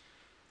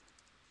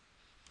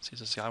 See,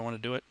 does this guy want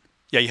to do it?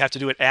 Yeah, you have to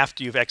do it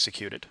after you've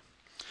executed.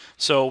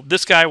 So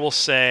this guy will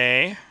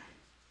say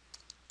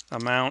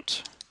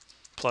amount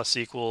plus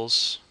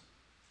equals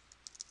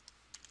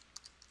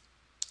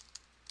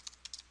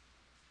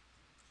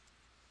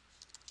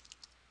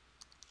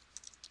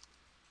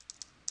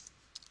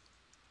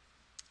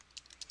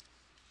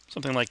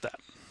something like that.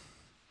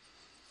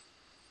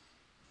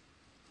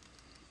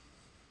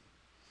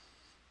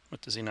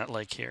 What does he not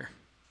like here?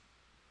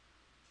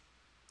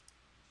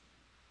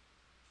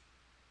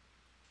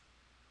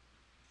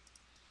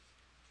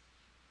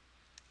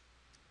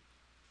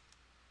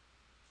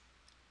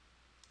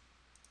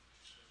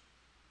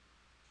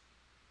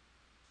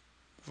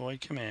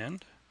 Void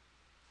command.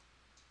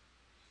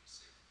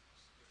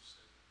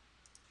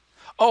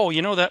 Oh,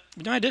 you know that.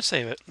 No, I did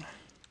save it.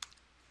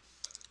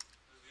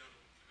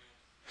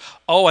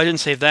 Oh, I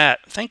didn't save that.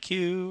 Thank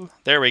you.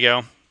 There we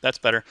go. That's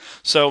better.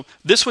 So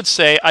this would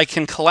say I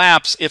can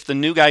collapse if the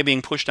new guy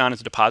being pushed on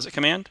is a deposit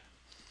command.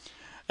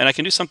 And I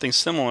can do something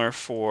similar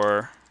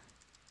for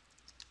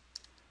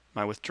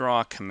my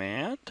withdraw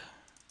command.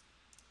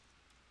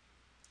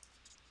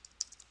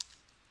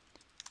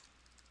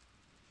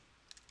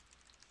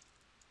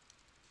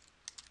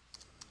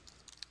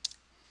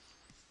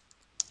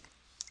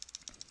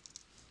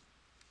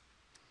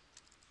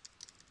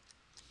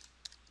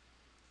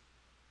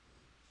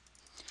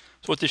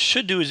 So what this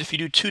should do is if you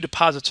do two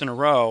deposits in a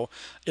row,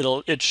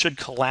 it should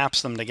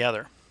collapse them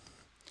together.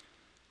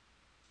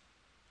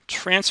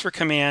 Transfer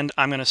command,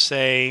 I'm going to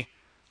say,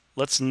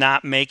 let's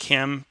not make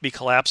him be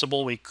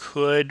collapsible. We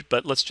could,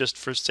 but let's just,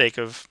 for sake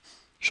of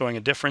showing a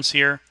difference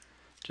here,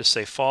 just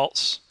say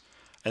false.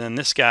 And then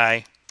this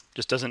guy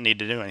just doesn't need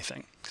to do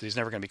anything because he's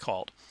never going to be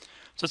called.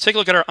 So let's take a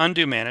look at our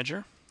undo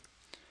manager.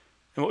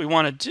 And what we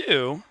want to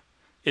do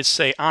is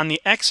say on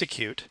the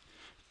execute,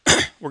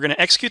 we're going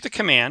to execute the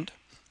command.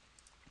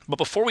 But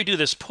before we do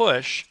this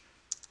push,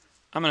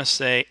 I'm going to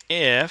say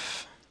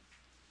if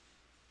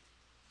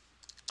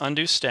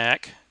undo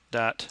stack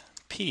dot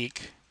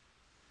peak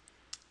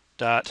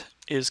dot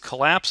is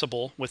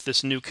collapsible with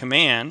this new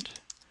command,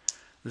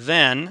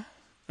 then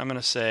I'm going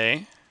to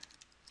say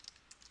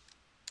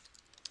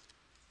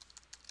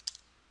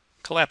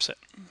collapse it.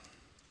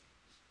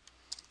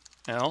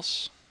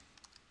 Else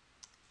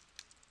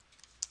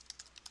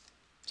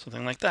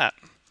something like that.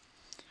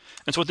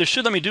 And so what this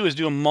should let me do is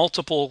do a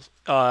multiple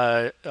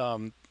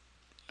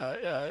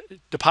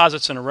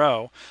deposits in a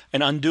row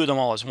and undo them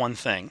all as one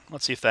thing.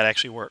 Let's see if that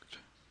actually worked.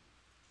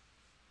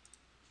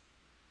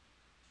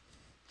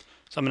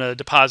 So I'm going to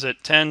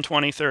deposit 10,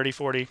 20, 30,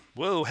 40.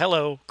 Whoa,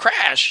 hello,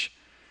 crash!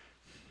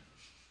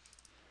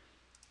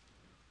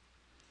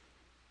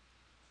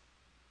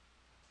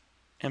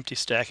 Empty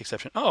stack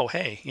exception. Oh,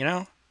 hey, you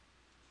know,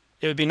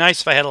 it would be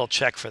nice if I had a little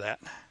check for that.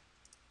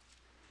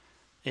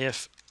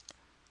 If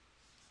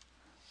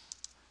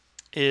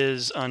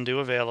is undo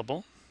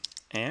available,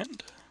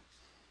 and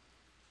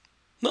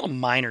little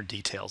minor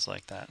details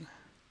like that.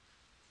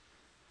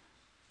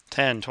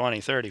 10,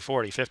 20, 30,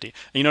 40, 50. And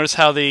you notice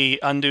how the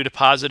undo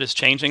deposit is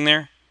changing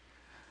there?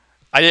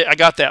 I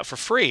got that for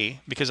free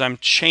because I'm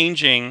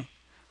changing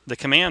the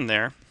command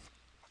there.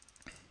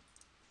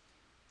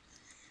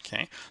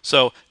 Okay,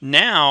 so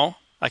now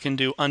I can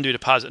do undo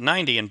deposit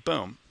 90 and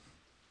boom,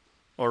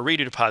 or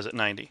redo deposit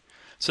 90.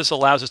 So this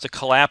allows us to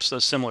collapse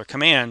those similar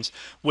commands,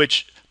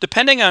 which,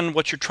 depending on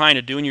what you're trying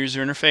to do in your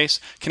user interface,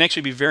 can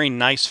actually be very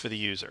nice for the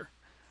user.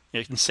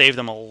 You can save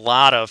them a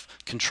lot of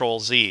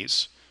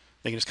Control-Zs.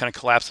 They can just kind of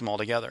collapse them all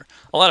together.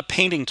 A lot of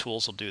painting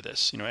tools will do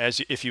this. You know,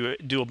 if you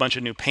do a bunch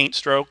of new paint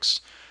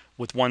strokes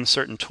with one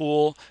certain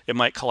tool, it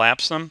might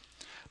collapse them.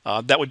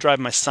 That would drive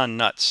my son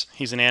nuts.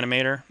 He's an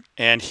animator,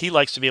 and he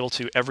likes to be able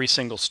to, every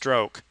single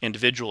stroke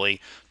individually,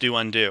 do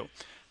undo.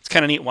 It's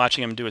kind of neat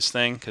watching him do his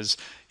thing because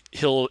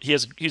he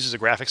uses a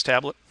graphics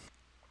tablet,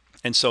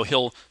 and so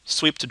he'll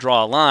sweep to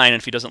draw a line, and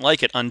if he doesn't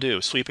like it,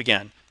 undo, sweep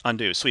again,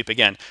 undo, sweep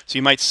again. So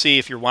you might see,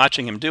 if you're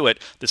watching him do it,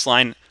 this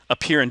line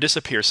appear and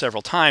disappear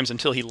several times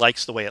until he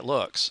likes the way it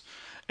looks,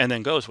 and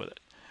then goes with it.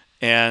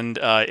 And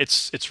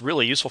it's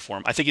really useful for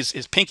him. I think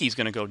his pinky's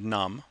going to go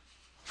numb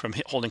from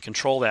holding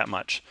control that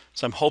much.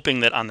 So I'm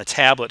hoping that on the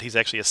tablet he's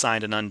actually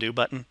assigned an undo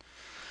button.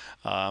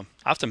 I'll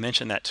have to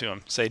mention that to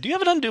him. Say, do you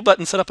have an undo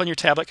button set up on your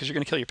tablet because you're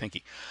going to kill your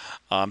pinky?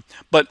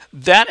 But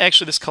that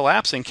actually, this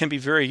collapsing can be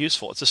very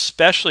useful. It's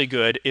especially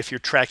good if you're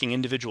tracking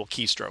individual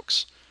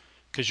keystrokes,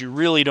 because you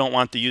really don't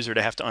want the user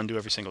to have to undo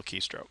every single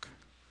keystroke.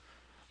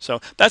 So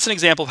that's an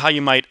example of how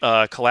you might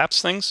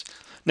collapse things.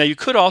 Now you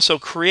could also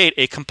create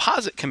a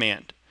composite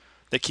command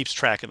that keeps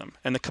track of them.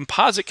 And the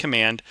composite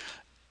command,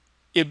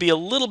 it'd be a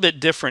little bit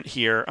different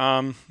here.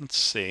 Let's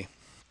see.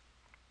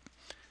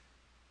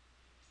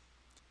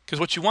 Because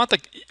what you want,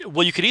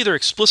 well, you could either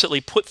explicitly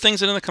put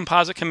things into the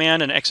composite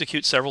command and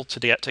execute several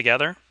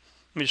together.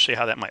 Let me just show you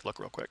how that might look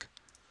real quick.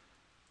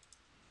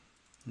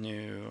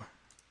 New.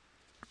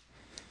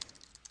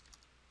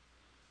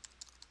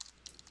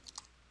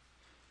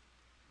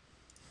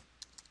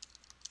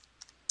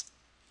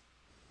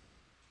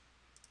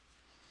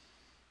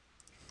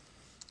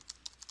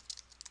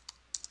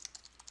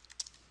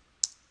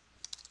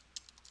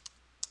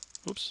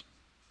 Oops.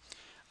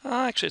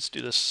 Actually, let's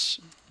do this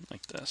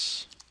like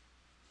this.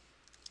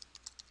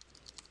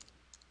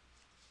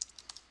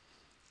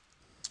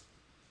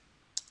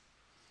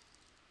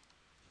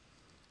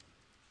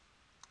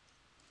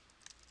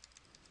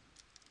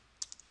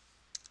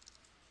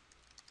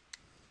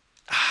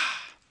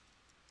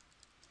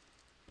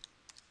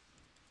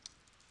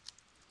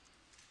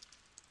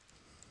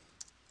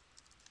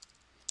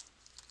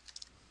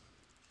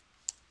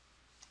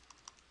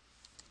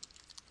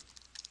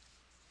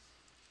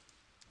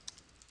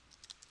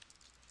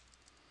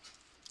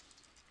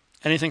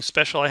 Anything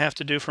special I have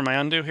to do for my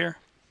undo here?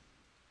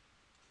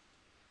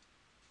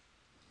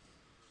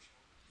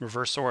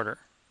 Reverse order.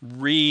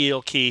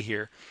 Real key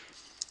here.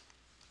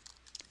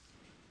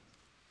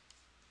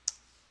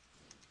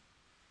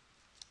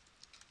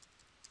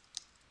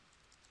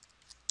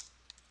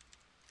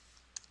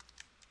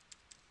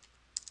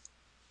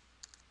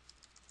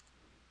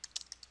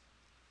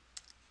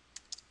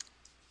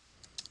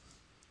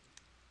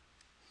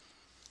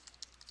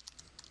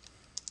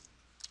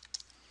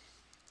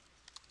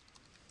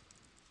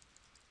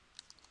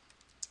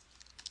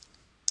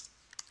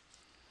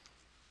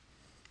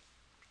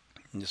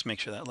 And just make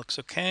sure that looks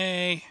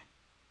okay.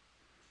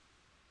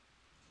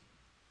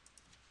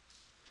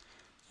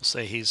 We'll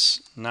say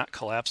he's not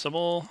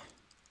collapsible.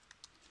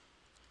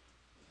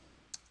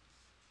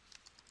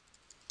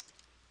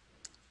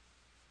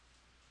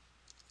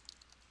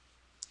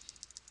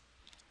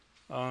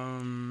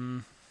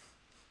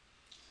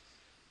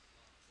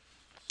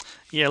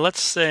 Yeah, let's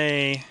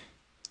say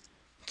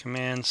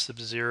command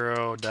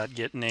sub0 dot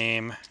get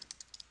name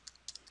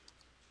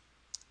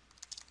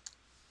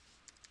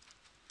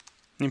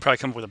You can probably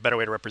come up with a better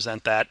way to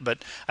represent that,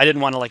 but I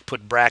didn't want to like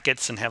put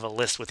brackets and have a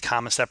list with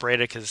comma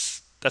separated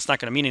because that's not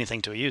going to mean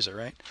anything to a user,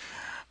 right?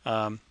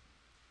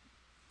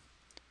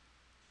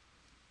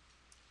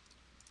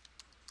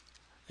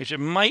 It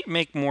might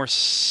make more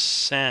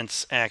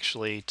sense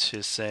actually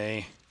to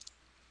say,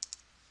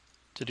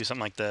 to do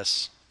something like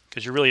this,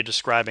 because you're really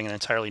describing an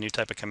entirely new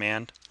type of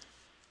command.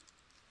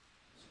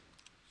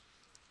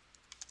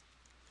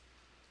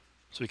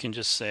 So we can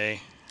just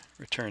say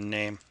return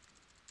name.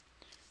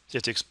 So you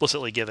have to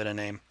explicitly give it a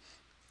name.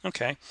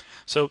 Okay,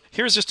 so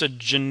here's just a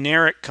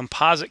generic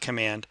composite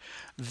command.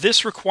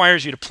 This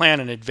requires you to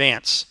plan in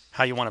advance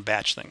how you want to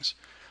batch things.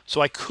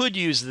 So I could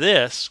use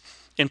this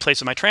in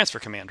place of my transfer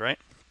command, right?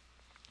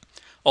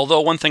 Although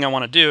one thing I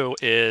want to do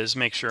is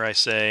make sure I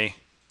say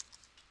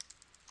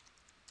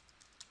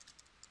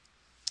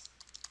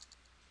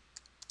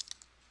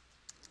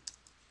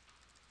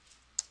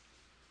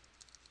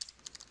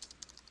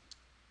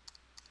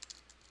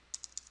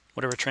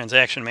whatever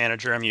transaction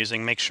manager I'm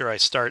using, make sure I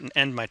start and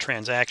end my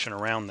transaction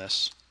around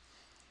this.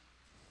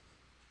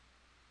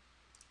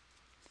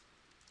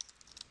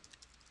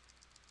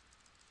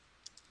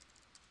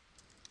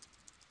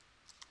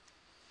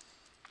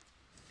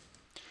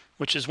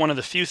 Which is one of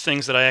the few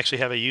things that I actually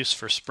have a use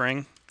for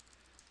Spring.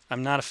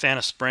 I'm not a fan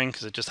of Spring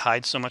because it just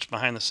hides so much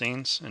behind the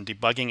scenes, and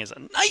debugging is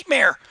a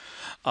nightmare.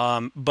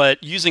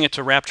 But using it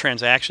to wrap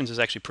transactions is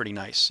actually pretty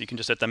nice. You can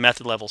just at the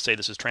method level say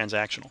this is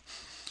transactional.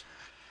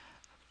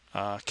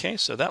 Okay,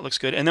 so that looks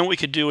good. And then what we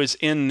could do is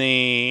in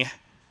the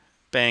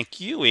bank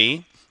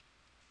UI,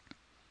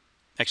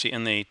 actually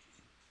in the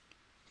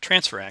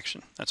transfer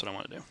action, that's what I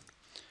want to do.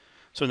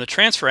 So in the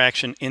transfer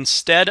action,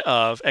 instead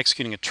of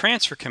executing a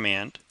transfer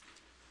command,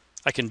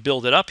 I can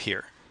build it up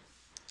here.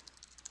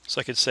 So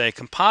I could say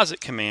composite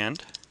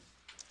command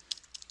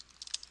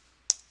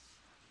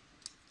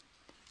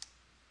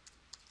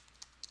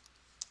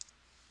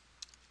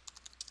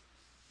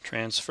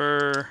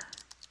transfer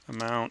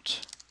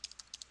amount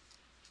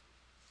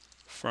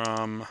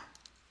from,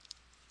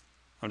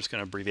 I'm just going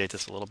to abbreviate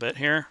this a little bit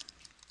here,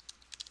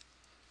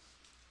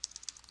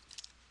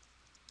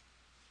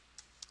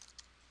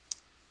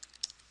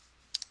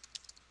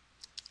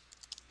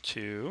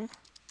 to,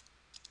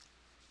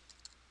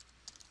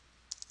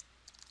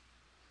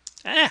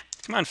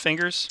 come on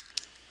fingers,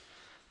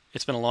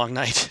 it's been a long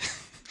night.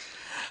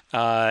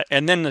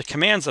 And then the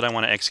commands that I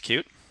want to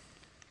execute.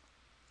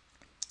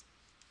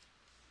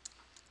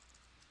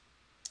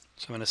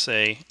 So I'm going to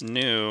say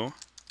new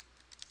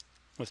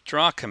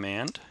withdraw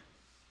command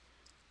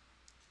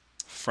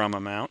from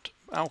amount.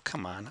 Oh,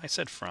 come on. I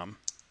said from.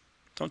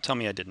 Don't tell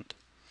me I didn't.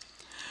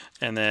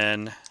 And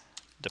then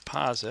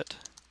deposit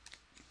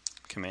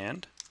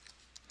command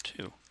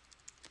to.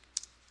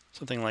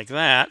 Something like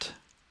that.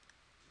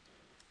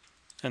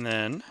 And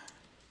then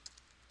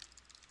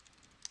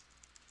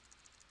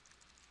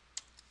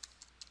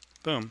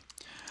boom.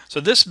 So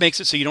this makes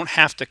it so you don't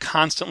have to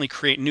constantly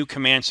create new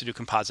commands to do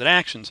composite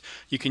actions.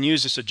 You can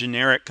use just a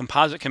generic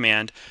composite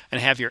command and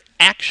have your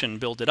action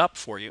build it up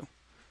for you.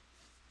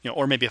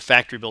 Or maybe a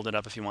factory build it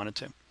up if you wanted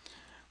to.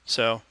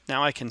 So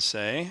now I can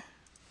say,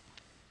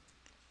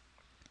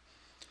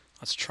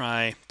 let's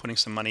try putting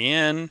some money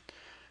in, and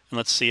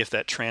let's see if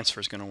that transfer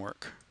is going to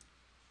work.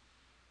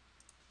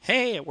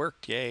 Hey, it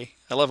worked, yay.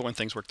 I love it when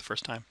things work the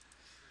first time.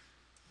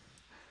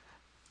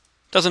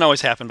 Doesn't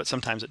always happen, but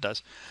sometimes it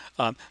does.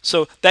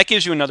 So that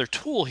gives you another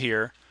tool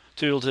here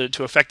to be able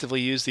to effectively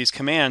use these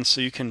commands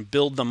so you can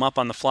build them up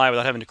on the fly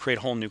without having to create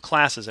whole new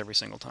classes every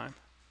single time.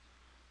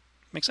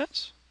 Make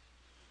sense?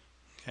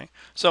 Okay.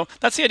 So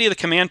that's the idea of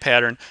the command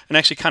pattern, and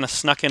actually kind of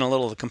snuck in a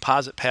little of the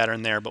composite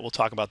pattern there, but we'll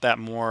talk about that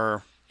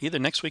more either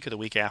next week or the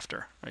week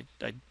after. I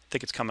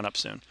think it's coming up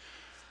soon.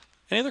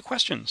 Any other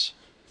questions?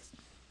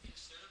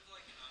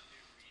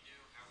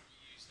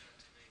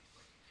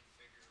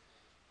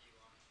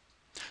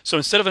 So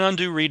instead of an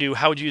undo redo,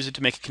 how would you use it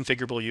to make a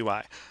configurable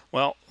UI?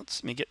 Well,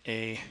 let me get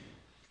a,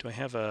 do I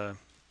have a,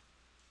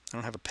 I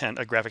don't have a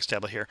graphics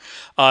tablet here.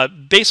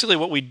 Basically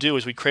what we do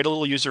is we create a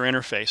little user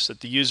interface that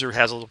the user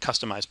has a little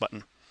customize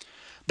button.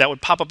 That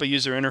would pop up a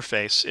user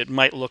interface. It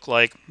might look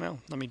like, well,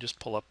 let me just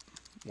pull up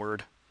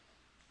Word.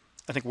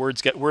 I think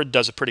Word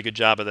does a pretty good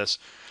job of this.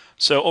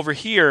 So over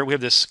here we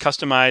have this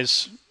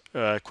customize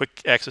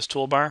quick access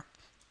toolbar.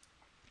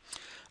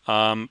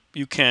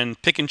 You can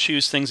pick and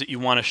choose things that you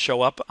want to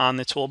show up on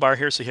the toolbar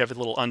here. So you have the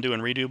little undo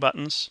and redo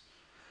buttons.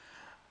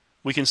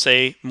 We can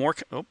say more,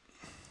 oh,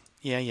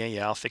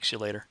 yeah, I'll fix you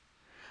later.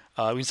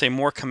 We can say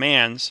more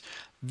commands.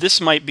 This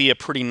might be a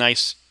pretty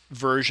nice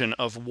version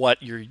of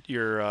what your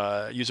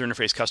user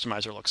interface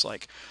customizer looks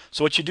like.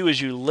 So what you do is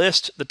you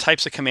list the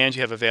types of commands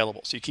you have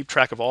available. So you keep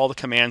track of all the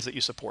commands that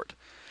you support.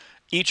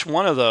 Each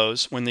one of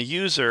those, when the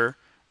user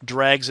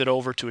drags it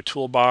over to a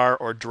toolbar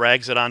or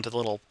drags it onto the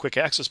little quick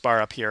access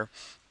bar up here,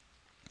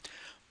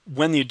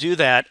 when you do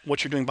that,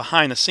 what you're doing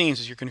behind the scenes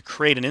is you're going to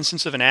create an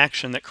instance of an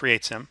action that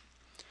creates him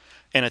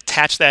and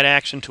attach that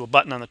action to a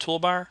button on the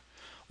toolbar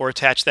or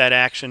attach that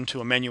action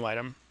to a menu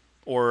item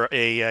or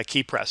a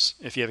key press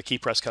if you have a key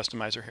press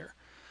customizer here.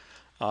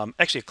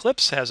 Actually,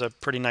 Eclipse has a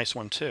pretty nice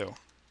one too.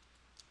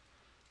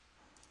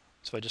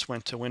 So I just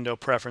went to Window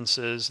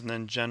Preferences and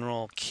then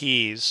General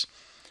Keys.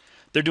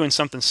 They're doing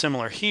something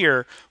similar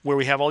here where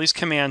we have all these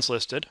commands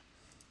listed.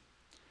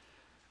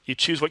 You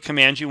choose what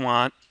command you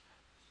want.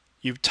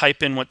 You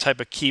type in what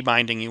type of key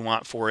binding you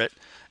want for it.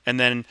 And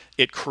then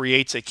it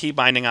creates a key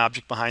binding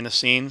object behind the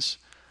scenes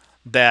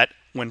that,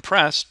 when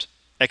pressed,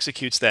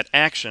 executes that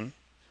action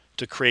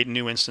to create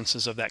new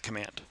instances of that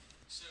command.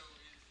 So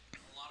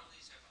a lot of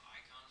these have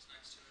icons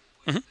next to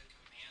it. Would the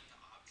command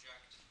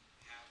object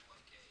have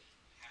like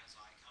a has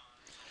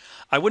icon?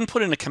 I wouldn't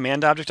put it in a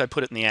command object. I'd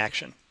put it in the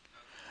action.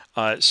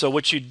 So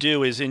what you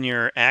do is in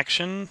your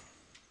action,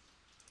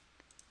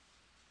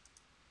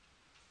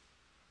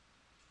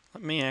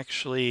 let me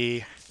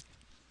actually,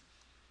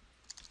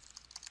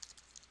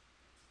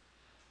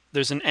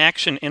 there's an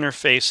action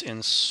interface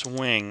in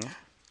Swing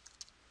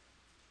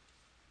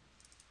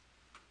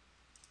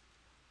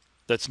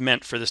that's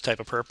meant for this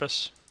type of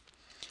purpose.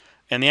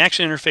 And the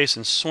action interface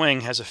in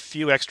Swing has a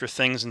few extra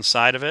things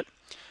inside of it.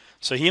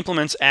 So he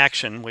implements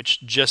action,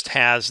 which just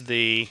has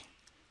the,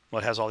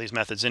 well, it has all these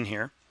methods in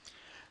here.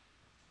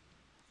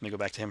 Let me go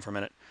back to him for a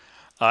minute.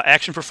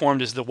 Action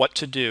performed is the what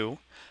to do.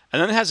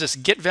 And then it has this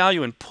get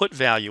value and put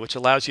value, which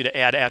allows you to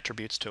add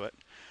attributes to it.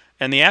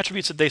 And the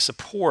attributes that they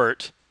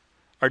support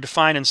are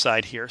defined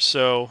inside here.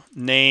 So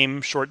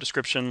name, short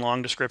description,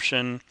 long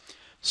description,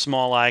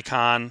 small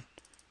icon,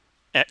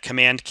 at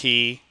command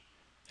key,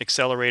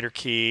 accelerator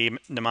key,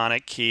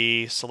 mnemonic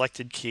key,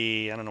 selected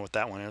key. I don't know what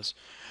that one is.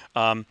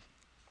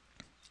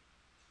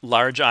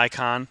 Large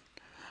icon.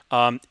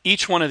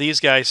 Each one of these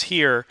guys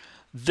here,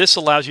 this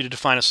allows you to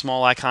define a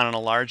small icon and a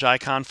large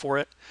icon for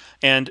it.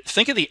 And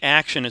think of the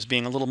action as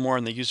being a little more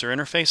on the user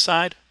interface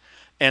side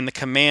and the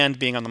command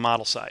being on the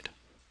model side.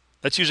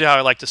 That's usually how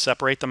I like to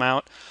separate them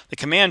out. The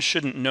command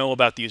shouldn't know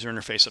about the user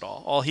interface at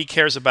all. All he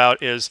cares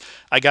about is,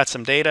 I got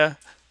some data,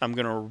 I'm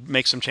going to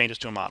make some changes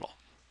to a model.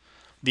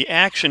 The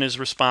action is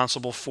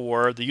responsible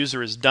for, the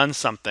user has done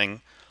something,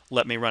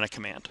 let me run a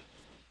command.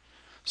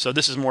 So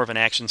this is more of an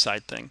action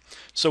side thing.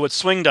 So what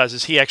Swing does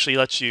is he actually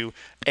lets you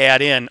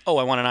add in, oh,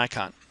 I want an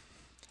icon.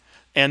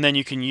 And then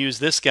you can use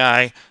this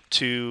guy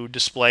to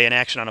display an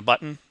action on a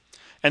button.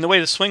 And the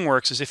way the Swing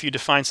works is if you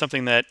define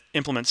something that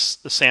implements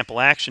the sample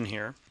action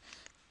here,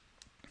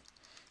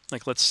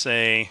 like let's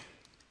say,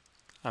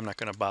 I'm not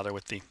going to bother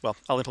with the, well,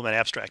 I'll implement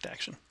abstract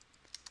action,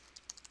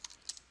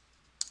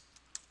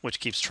 which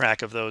keeps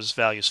track of those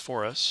values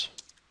for us,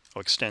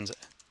 or extends it.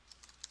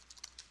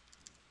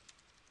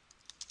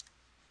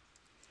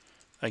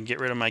 I can get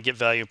rid of my get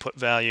value, put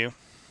value,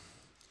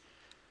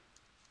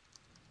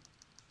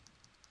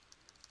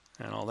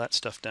 and all that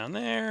stuff down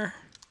there.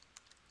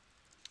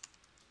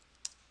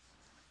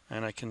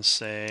 And I can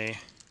say,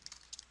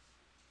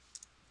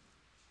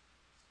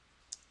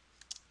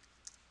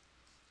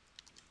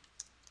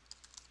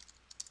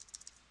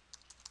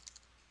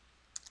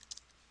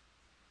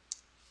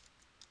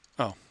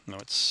 oh, no,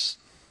 it's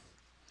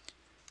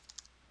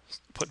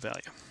put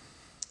value.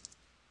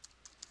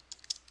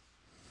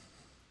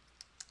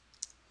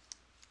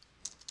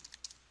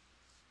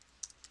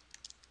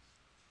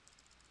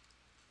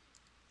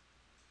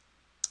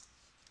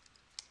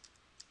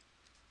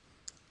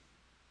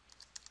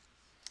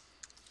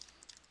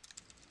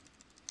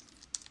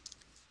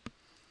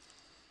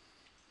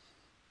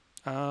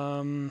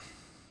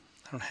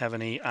 I don't have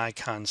any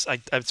icons.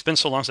 It's been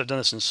so long since I've done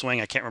this in Swing,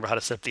 I can't remember how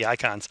to set up the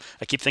icons.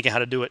 I keep thinking how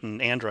to do it in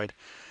Android.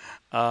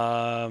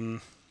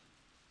 Let's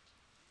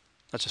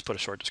just put a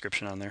short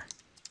description on there.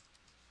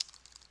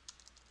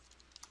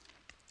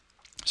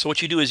 So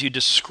what you do is you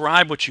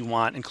describe what you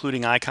want,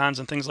 including icons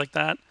and things like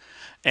that.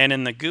 And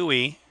in the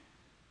GUI,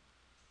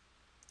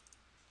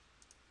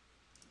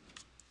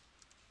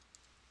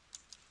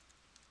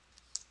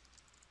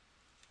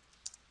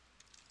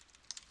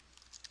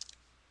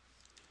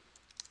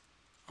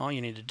 all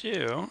you need to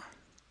do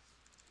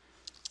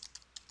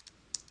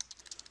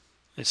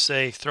is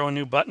say throw a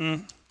new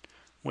button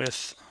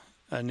with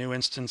a new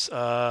instance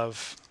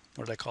of,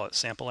 what did I call it,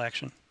 sample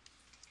action?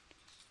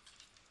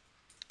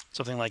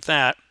 Something like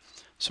that.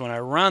 So when I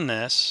run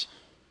this,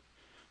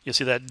 you'll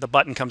see that the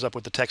button comes up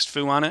with the text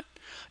foo on it.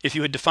 If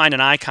you had defined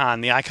an icon,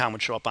 the icon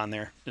would show up on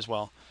there as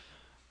well.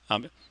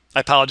 I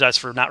apologize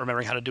for not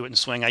remembering how to do it in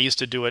Swing. I used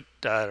to do it,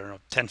 I don't know,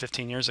 10,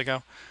 15 years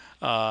ago.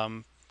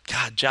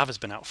 God, Java's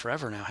been out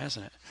forever now,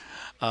 hasn't it?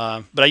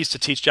 But I used to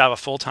teach Java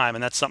full-time,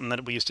 and that's something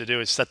that we used to do,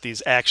 is set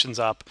these actions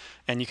up,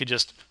 and you could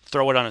just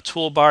throw it on a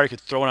toolbar, you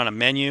could throw it on a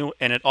menu,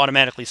 and it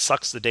automatically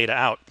sucks the data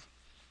out.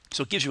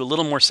 So it gives you a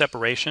little more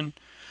separation.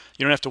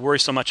 You don't have to worry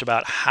so much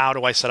about how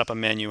do I set up a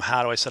menu,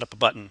 how do I set up a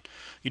button.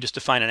 You just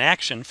define an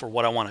action for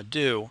what I want to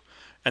do,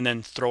 and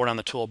then throw it on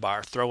the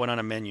toolbar, throw it on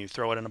a menu,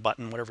 throw it in a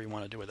button, whatever you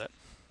want to do with it,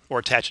 or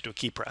attach it to a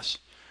key press.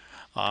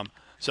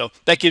 So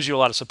that gives you a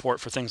lot of support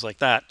for things like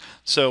that.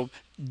 So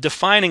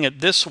defining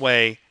it this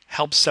way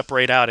helps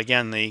separate out,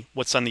 again, the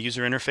what's on the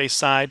user interface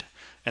side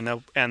and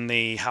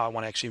the how I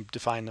want to actually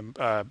define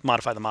the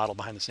modify the model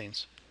behind the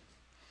scenes.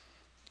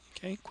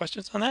 Okay,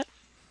 questions on that?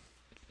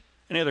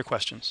 Any other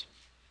questions?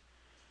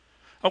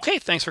 Okay,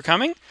 thanks for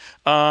coming.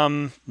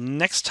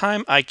 Next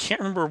time, I can't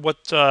remember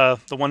what the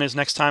one is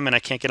next time, and I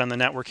can't get on the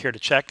network here to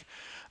check.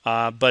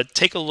 But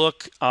take a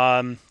look.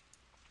 How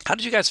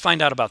did you guys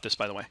find out about this,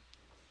 by the way?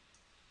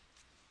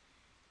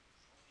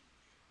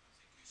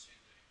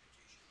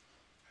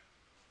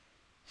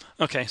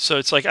 Okay, so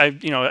it's like I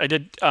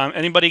did.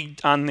 Anybody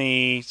on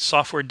the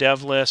software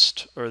dev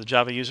list or the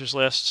Java users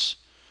lists?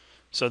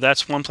 So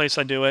that's one place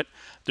I do it.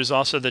 There's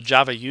also the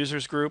Java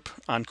users group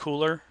on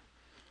Cooler.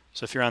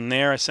 So if you're on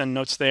there, I send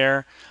notes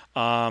there.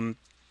 And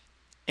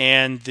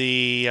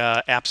the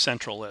App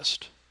Central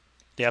list,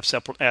 the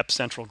App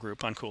Central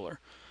group on Cooler.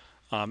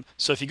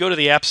 So if you go to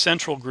the App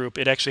Central group,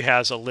 it actually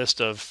has a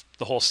list of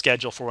the whole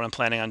schedule for what I'm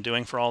planning on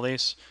doing for all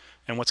these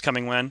and what's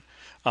coming when.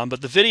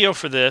 But the video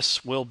for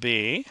this will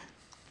be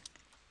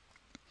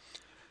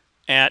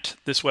at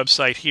this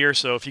website here.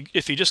 So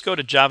if you just go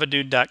to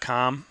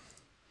javadude.com,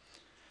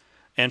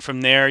 and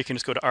from there you can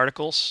just go to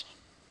articles,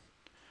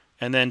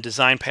 and then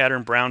design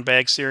pattern brown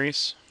bag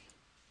series,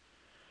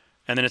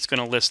 and then it's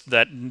going to list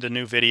the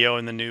new video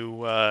and the new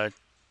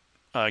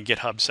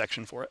GitHub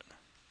section for it.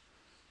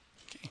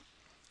 Okay.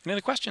 Any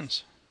other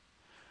questions?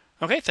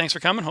 Okay, thanks for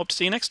coming. Hope to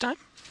see you next time.